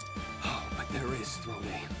 Oh, but there is,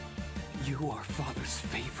 Throné. You are Father's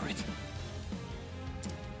favorite.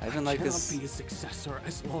 I even like cannot his... be his successor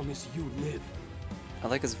as long as you live. I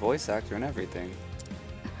like his voice actor and everything.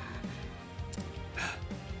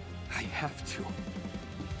 I have to.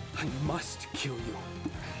 I must kill you.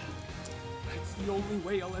 It's the only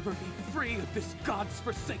way I'll ever be free of this God's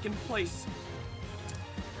forsaken place.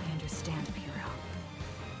 I understand, Puro.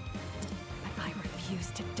 But I refuse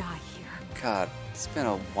to die here. God, it's been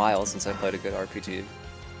a while since I played a good RPG.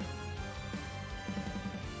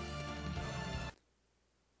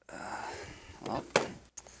 Well,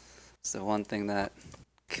 it's the one thing that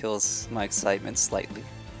kills my excitement slightly.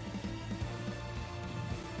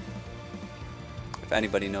 If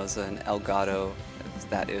anybody knows an Elgato,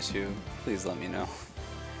 that issue, please let me know.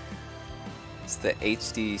 It's the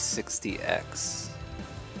HD60 X.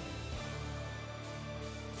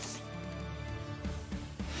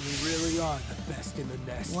 You really are the best in the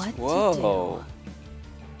nest. What Whoa! to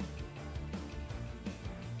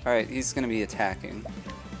do? Alright, he's gonna be attacking.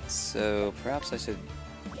 So perhaps I should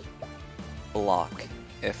block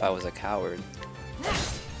if I was a coward.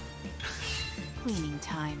 Cleaning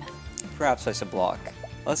time. Perhaps I should block.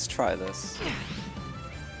 Let's try this.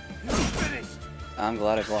 You're finished. I'm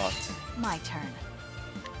glad I blocked. My turn.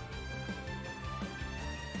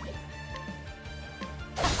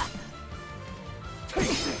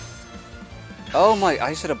 Oh my,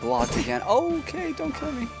 I should have blocked again. Okay, don't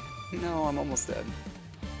kill me. No, I'm almost dead.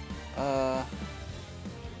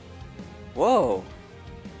 Whoa.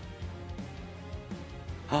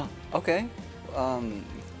 Huh, okay. How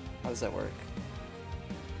does that work?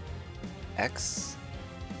 X?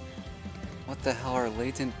 What the hell are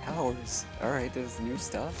latent powers? Alright, there's new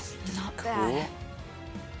stuff. Not Cool. bad.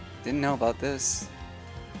 Didn't know about this.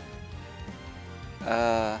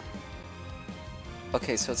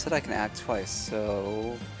 Okay, so it said I can act twice,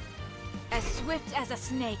 so... As swift as a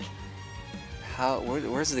snake.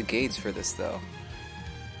 Where's the gauge for this, though?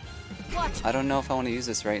 Watch. I don't know if I want to use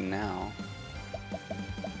this right now.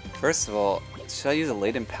 First of all, should I use a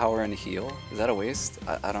latent power and heal? Is that a waste?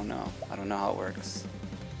 I don't know. I don't know how it works.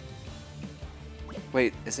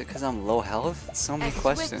 Wait, is it because I'm low health? So many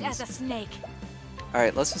questions. As swift as a snake.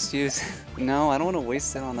 Alright, let's just use... No, I don't want to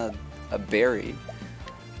waste it on a berry.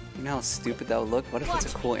 You know how stupid that would look? What if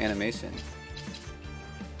it's a cool animation?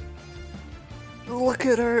 Look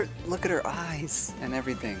at her! Look at her eyes and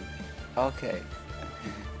everything. Okay.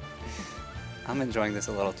 I'm enjoying this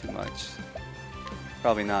a little too much.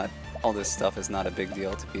 Probably not. All this stuff is not a big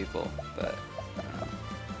deal to people, but I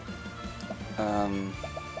don't know.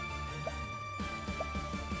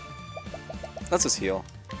 Let's just heal.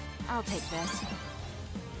 I'll take this.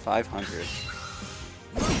 500.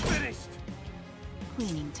 Finished.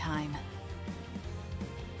 Cleaning time.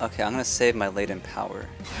 Okay, I'm gonna save my latent power.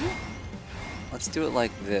 Let's do it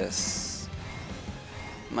like this.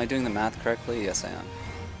 Am I doing the math correctly? Yes, I am.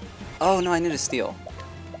 Oh no, I need to steal.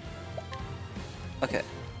 Okay.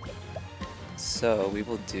 So we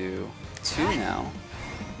will do 2 now.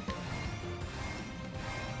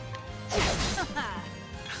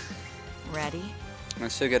 Ready? I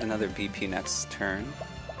should get another BP next turn.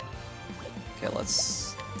 Okay,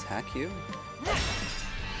 let's attack you.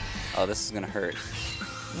 Oh, this is gonna hurt.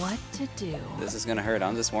 What to do? This is gonna hurt.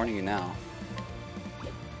 I'm just warning you now.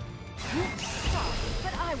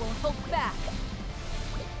 But I won't hold back.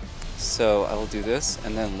 So I will do this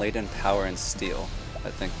and then latent power and steal. I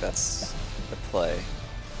think that's the play.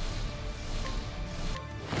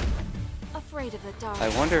 Afraid of the dark. I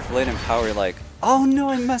wonder if latent power like... Oh no,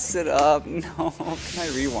 I messed it up. No, can I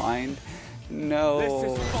rewind? No.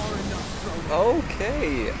 This is far enough, Throné.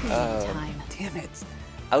 Okay. Time. Damn it.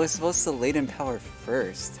 I was supposed to latent power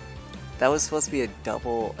first. That was supposed to be a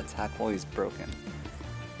double attack while he's broken.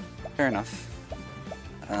 Fair enough.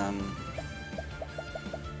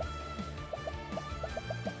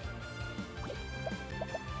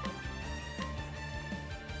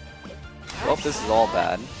 Well, this is all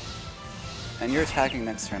bad. And you're attacking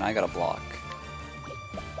next turn, I gotta block.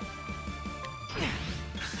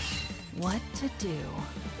 What to do?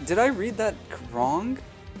 Did I read that wrong?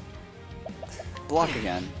 Block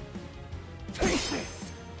again. Take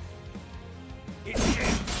this. It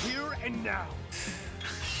ends here and now.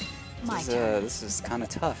 My turn. This is kind of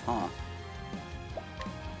tough, huh?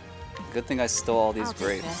 Good thing I stole all these I'll take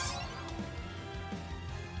grapes. this.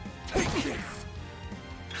 Take this.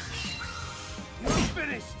 You're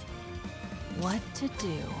finished. What to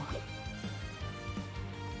do?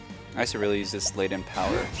 I should really use this latent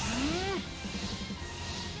power.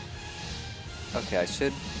 Okay, I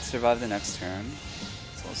should survive the next turn.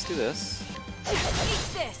 So let's do this.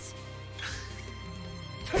 Eat this.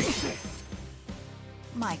 Take this.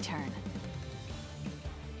 My turn.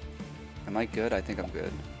 Am I good? I think I'm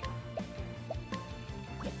good.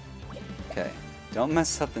 Okay, don't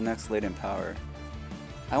mess up the next latent power.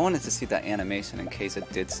 I wanted to see that animation in case it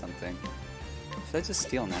did something. Should I just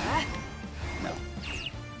steal now? No.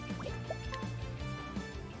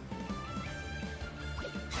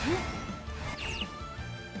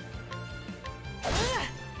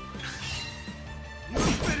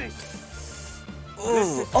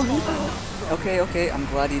 Ooh. Oh, okay, I'm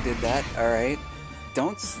glad you did that. Alright.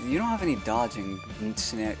 You don't have any dodging.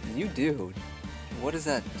 You do. What is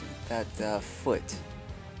that? That foot.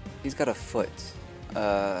 He's got a foot.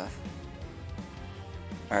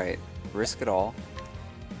 Alright. Risk it all.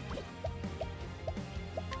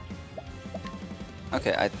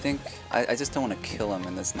 Okay, I think... I just don't want to kill him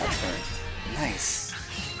in this next turn. Nice.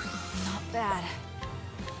 Not bad.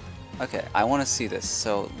 Okay, I want to see this,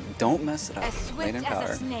 so don't mess it up. As swift Latent as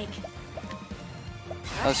power. a snake.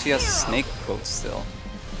 Oh, she has snake quotes still.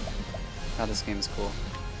 God, this game is cool.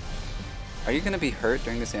 Are you gonna be hurt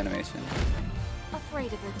during this animation?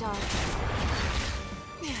 Afraid of the dark.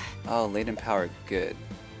 Oh, latent power, good.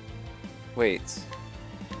 Wait.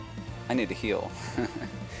 I need to heal.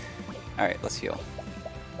 Alright, let's heal.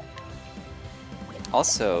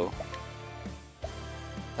 Also,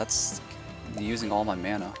 that's using all my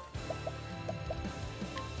mana.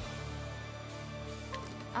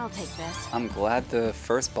 I'll take this. I'm glad the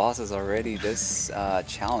first boss is already this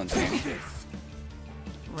challenging.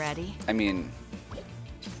 Ready? I mean,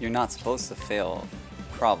 you're not supposed to fail.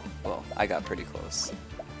 Well, I got pretty close.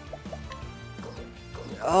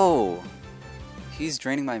 Oh! He's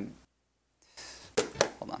draining my...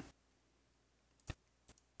 Hold on.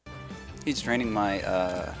 He's draining my,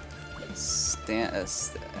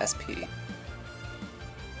 SP.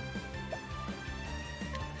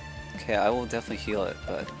 Okay, I will definitely heal it,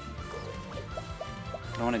 but...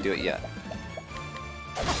 I don't want to do it yet.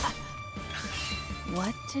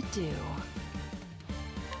 What to do?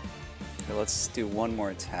 Okay, let's do one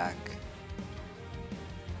more attack.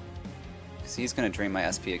 Because he's going to drain my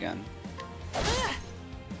SP again.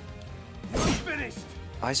 Finished.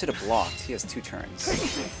 Oh, I should have blocked. He has 2 turns.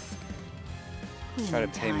 Try to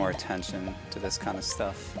pay more attention to this kind of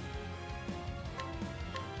stuff.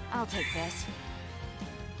 I'll take this.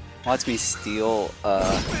 Watch me steal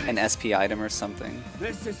an SP item or something.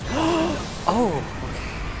 This is Oh!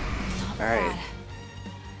 Okay. Alright.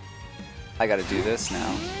 I gotta do this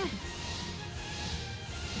now.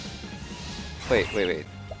 Wait.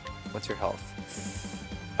 What's your health?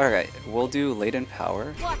 Alright, we'll do latent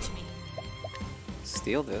power. Watch me.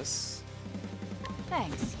 Steal this.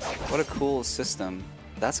 Thanks. What a cool system.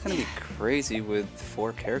 That's gonna be crazy with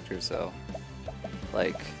 4 characters though.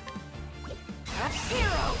 Like...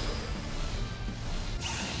 Hero.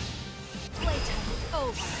 Playtime is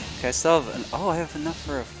over. Okay, I still have oh, I have enough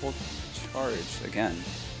for a full charge again.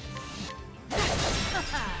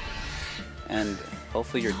 And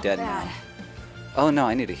hopefully you're dead now. Oh no,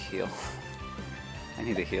 I need to heal. I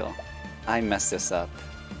need to heal. I messed this up.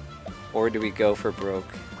 Or do we go for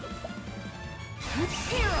broke?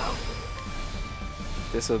 Hero.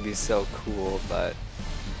 This would be so cool, but...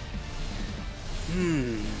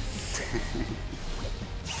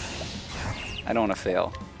 I don't want to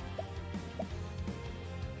fail.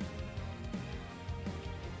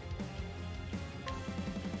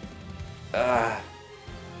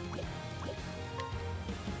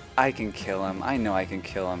 I can kill him. I know I can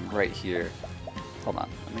kill him right here. Hold on.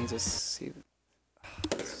 Let me just see.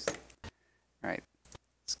 Alright.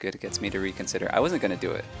 It's good. It gets me to reconsider. I wasn't going to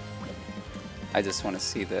do it. I just want to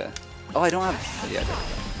see the... Oh, I don't have... Yeah.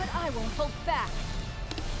 But I won't hold back.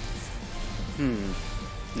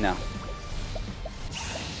 No.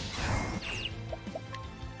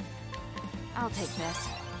 I'll take this.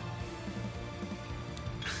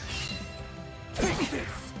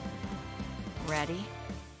 Ready?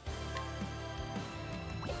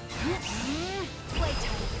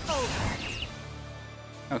 Playtime is over.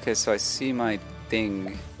 Okay, so I see my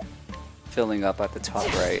thing filling up at the top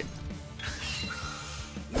right.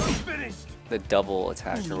 finished. The double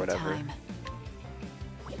attack or whatever. Time.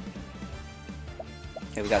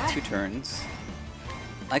 Okay, we got 2 turns.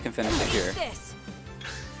 I can finish it here. This.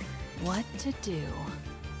 What to do?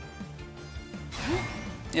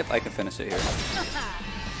 Yep, I can finish it here.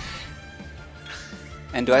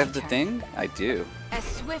 And do I have the thing? I do. As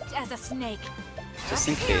swift as a snake. Just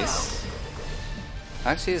in case.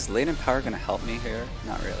 Actually, is latent power gonna help me here?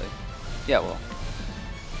 Not really. Yeah,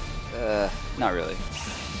 well. Not really.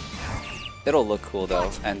 It'll look cool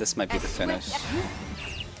though, and this might be the finish.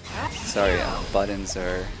 Sorry, buttons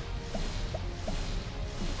are...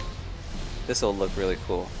 This will look really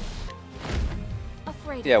cool.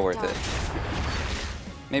 Afraid Yeah, of worth dark. it.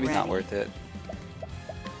 Maybe not Ready? worth it.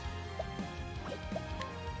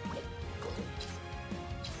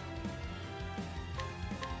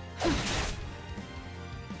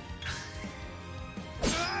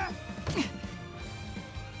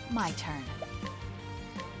 My turn.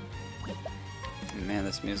 Man,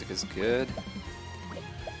 this music is good.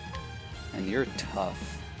 And you're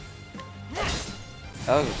tough.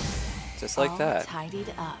 Oh, just like All that.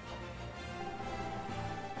 tidied up.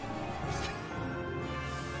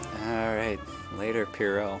 Alright, later,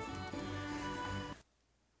 Piro.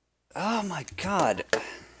 Oh my god!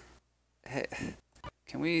 Hey,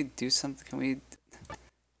 can we do something? Can we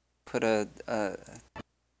put a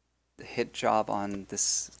hit job on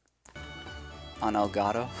this... on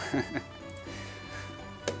Elgato?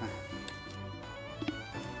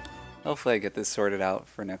 Hopefully I get this sorted out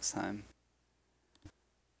for next time.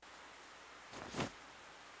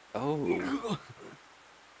 Oh.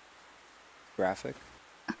 Graphic.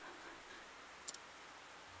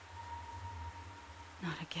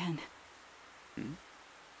 Not again. Hmm?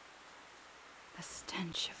 The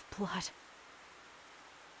stench of blood.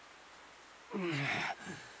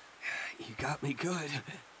 You got me good.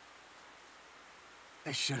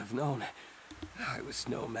 I should have known. I was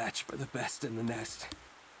no match for the best in the nest.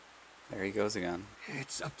 There he goes again.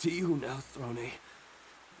 It's up to you now, Throné.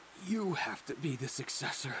 You have to be the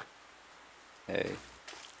successor. Hey,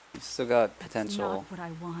 you still got That's potential not what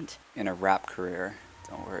I want. in a rap career.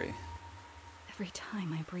 Don't worry. Every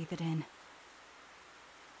time I breathe it in,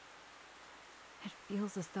 it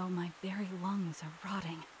feels as though my very lungs are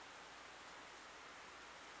rotting.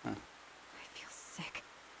 Huh. I feel sick.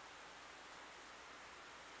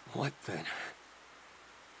 What then?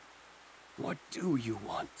 What do you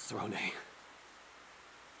want, Throné?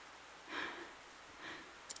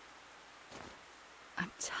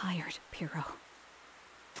 I'm tired, Piro.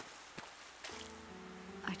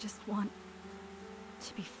 I just want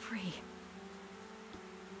to be free.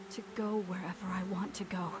 To go wherever I want to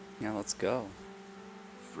go. Yeah, let's go.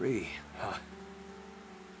 Free, huh?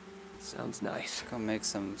 Sounds nice. Go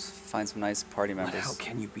find some nice party But members. how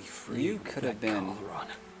can you be free? You with could have that been. collar on?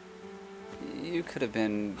 You could have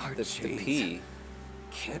been Our the chains P.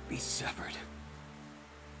 can't be severed.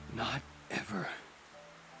 Not ever.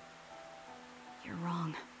 You're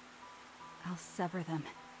wrong. I'll sever them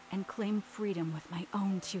and claim freedom with my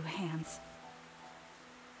own 2 hands.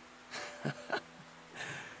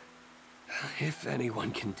 If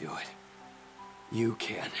anyone can do it, you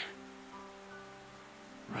can.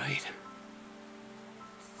 Right?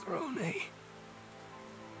 Throné.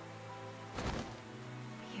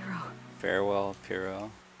 Piro. Farewell,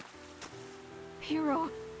 Piro. Piro!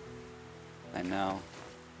 I know.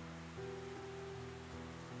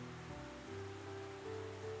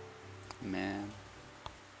 Man.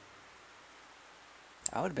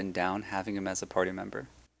 I would have been down having him as a party member.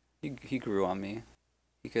 He grew on me.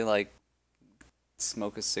 He could, like,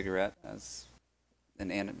 smoke a cigarette as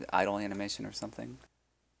an idle animation or something.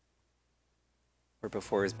 Or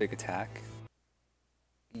before his big attack.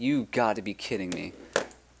 You gotta be kidding me.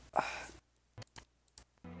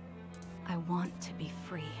 I want to be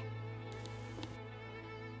free.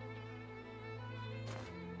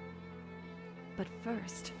 But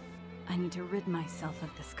first, I need to rid myself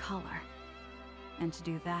of this collar. And to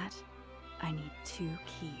do that, I need 2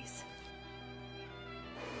 keys.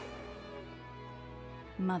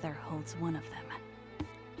 Mother holds one of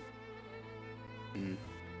them.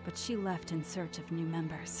 But she left in search of new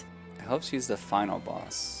members. I hope she's the final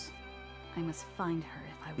boss. I must find her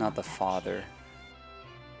if I want Not the that father. key.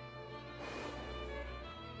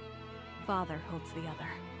 Father holds the other.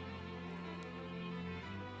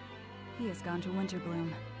 He has gone to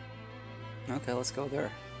Winterbloom Okay, let's go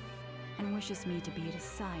there. and wishes me to be at his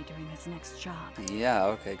side during his next job. Yeah,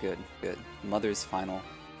 okay, good, good. Mother's final.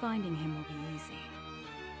 Finding him will be easy.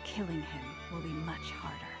 Killing him will be much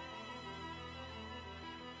harder.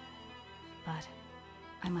 But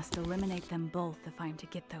I must eliminate them both if I'm to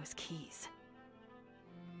get those keys.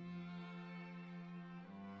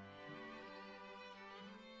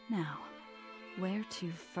 Now, where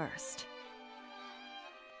to first?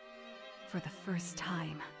 For the first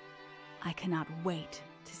time, I cannot wait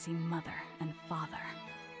to see Mother and Father.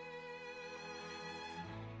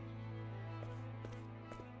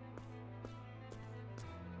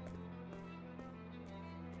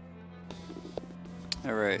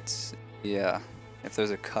 Alright, yeah. If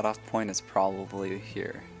there's a cutoff point, it's probably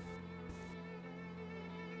here.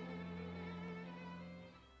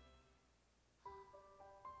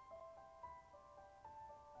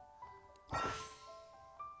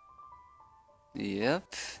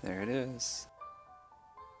 Yep, there it is.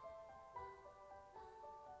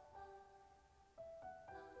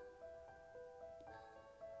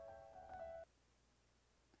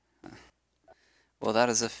 Well, that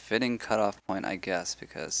is a fitting cutoff point, I guess,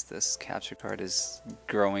 because this capture card is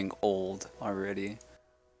growing old already.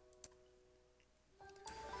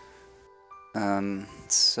 Am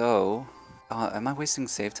I wasting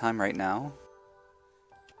save time right now?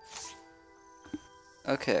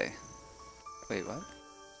 Okay. Wait, what?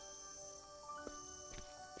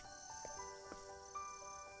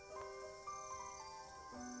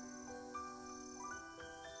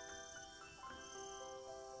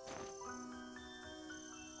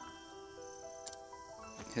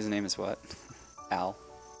 His name is what? Al.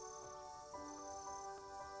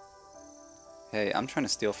 Hey, I'm trying to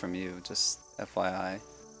steal from you, just FYI.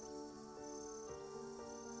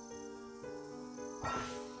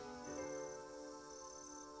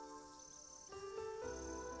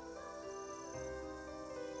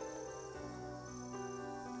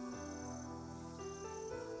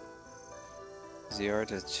 ZR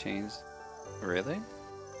to change. Really?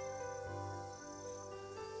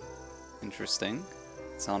 Interesting.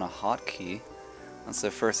 It's on a hotkey. That's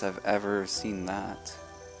the first I've ever seen that.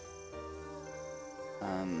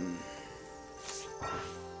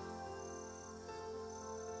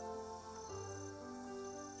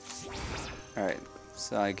 Alright,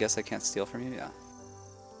 So I guess I can't steal from you? Yeah.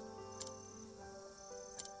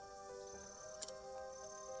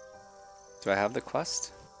 Do I have the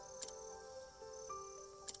quest?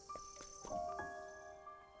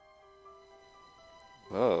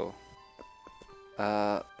 Whoa.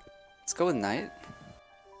 Let's go with night.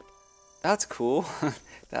 That's cool.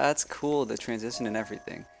 That's cool, the transition and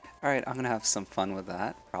everything. Alright, I'm gonna have some fun with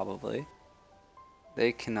that, probably.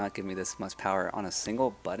 They cannot give me this much power on a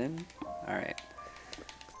single button? Alright.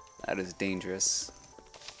 That is dangerous.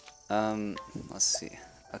 Let's see.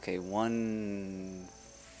 Okay,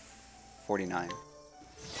 149.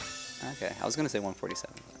 Okay, I was gonna say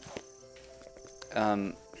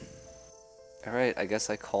 147. Alright, I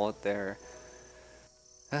guess I call it there.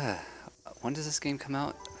 When does this game come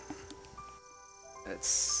out?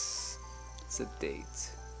 It's a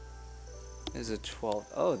date. It's a 12th.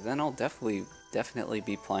 Oh, then I'll definitely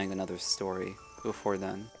be playing another story before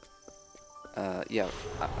then. Yeah.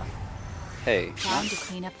 Hey. Time to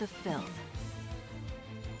clean up the filth.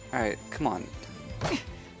 Alright, come on.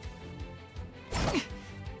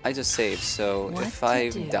 I just saved, so What if to I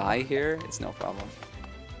do? die here, it's no problem.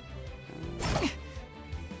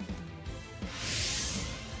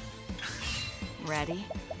 Ready?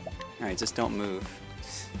 Alright, just don't move.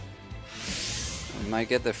 We might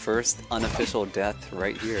get the first unofficial death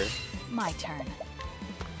right here. My turn.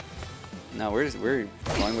 No, we're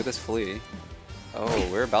going with this flea. Oh,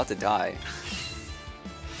 we're about to die.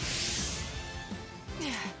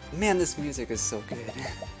 Man, this music is so good.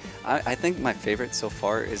 I think my favorite so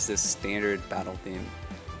far is this standard battle theme.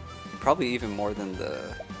 Probably even more than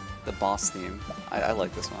the boss theme. I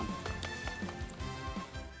like this one.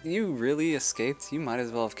 You really escaped? You might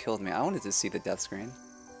as well have killed me. I wanted to see the death screen.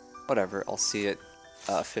 Whatever, I'll see it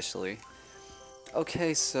officially.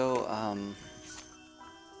 Okay, so,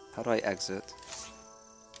 how do I exit?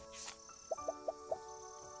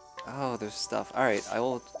 Oh, there's stuff. Alright, I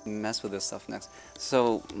will mess with this stuff next.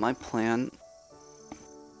 So, my plan...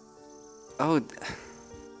 Oh,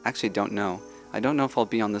 actually don't know. I don't know if I'll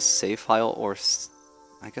be on this save file or...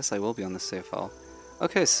 I guess I will be on the save file.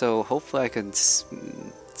 Okay, so hopefully I can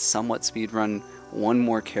somewhat speedrun one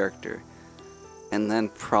more character. And then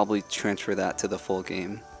probably transfer that to the full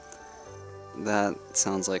game. That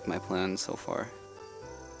sounds like my plan so far.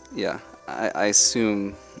 Yeah, I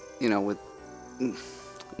assume, you know, with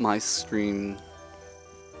my stream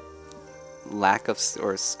lack of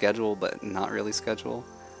or schedule, but not really schedule,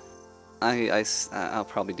 I'll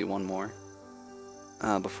probably do one more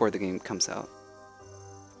before the game comes out.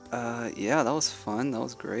 Yeah, that was fun. That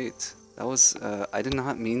was great. That was I did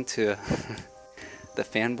not mean to. The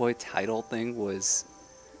fanboy title thing was.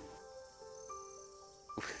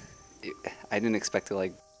 I didn't expect to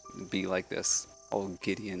like be like this, all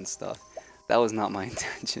giddy and stuff. That was not my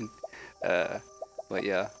intention. But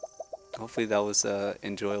yeah, hopefully that was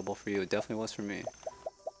enjoyable for you. It definitely was for me.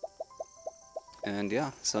 And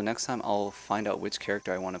yeah, so next time I'll find out which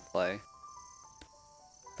character I want to play.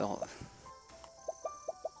 The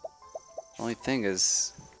only thing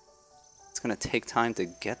is, it's gonna take time to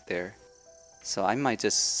get there. So I might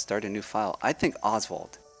just start a new file. I think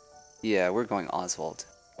Oswald. Yeah, we're going Oswald.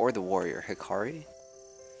 Or the warrior, Hikari?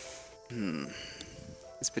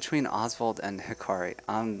 It's between Oswald and Hikari.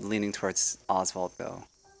 I'm leaning towards Oswald though.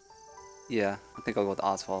 Yeah, I think I'll go with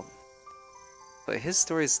Oswald. But his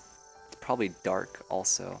story's probably dark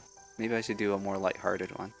also. Maybe I should do a more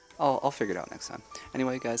lighthearted one. I'll figure it out next time.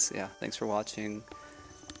 Anyway guys, yeah, thanks for watching.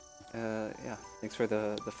 Yeah, thanks for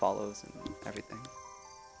the follows and everything.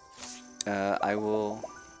 I will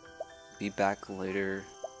be back later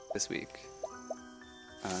this week.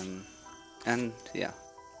 And yeah.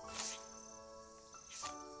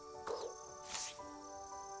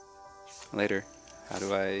 Later. How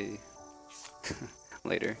do I...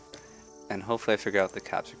 later. And hopefully I figure out the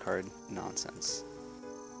capture card nonsense.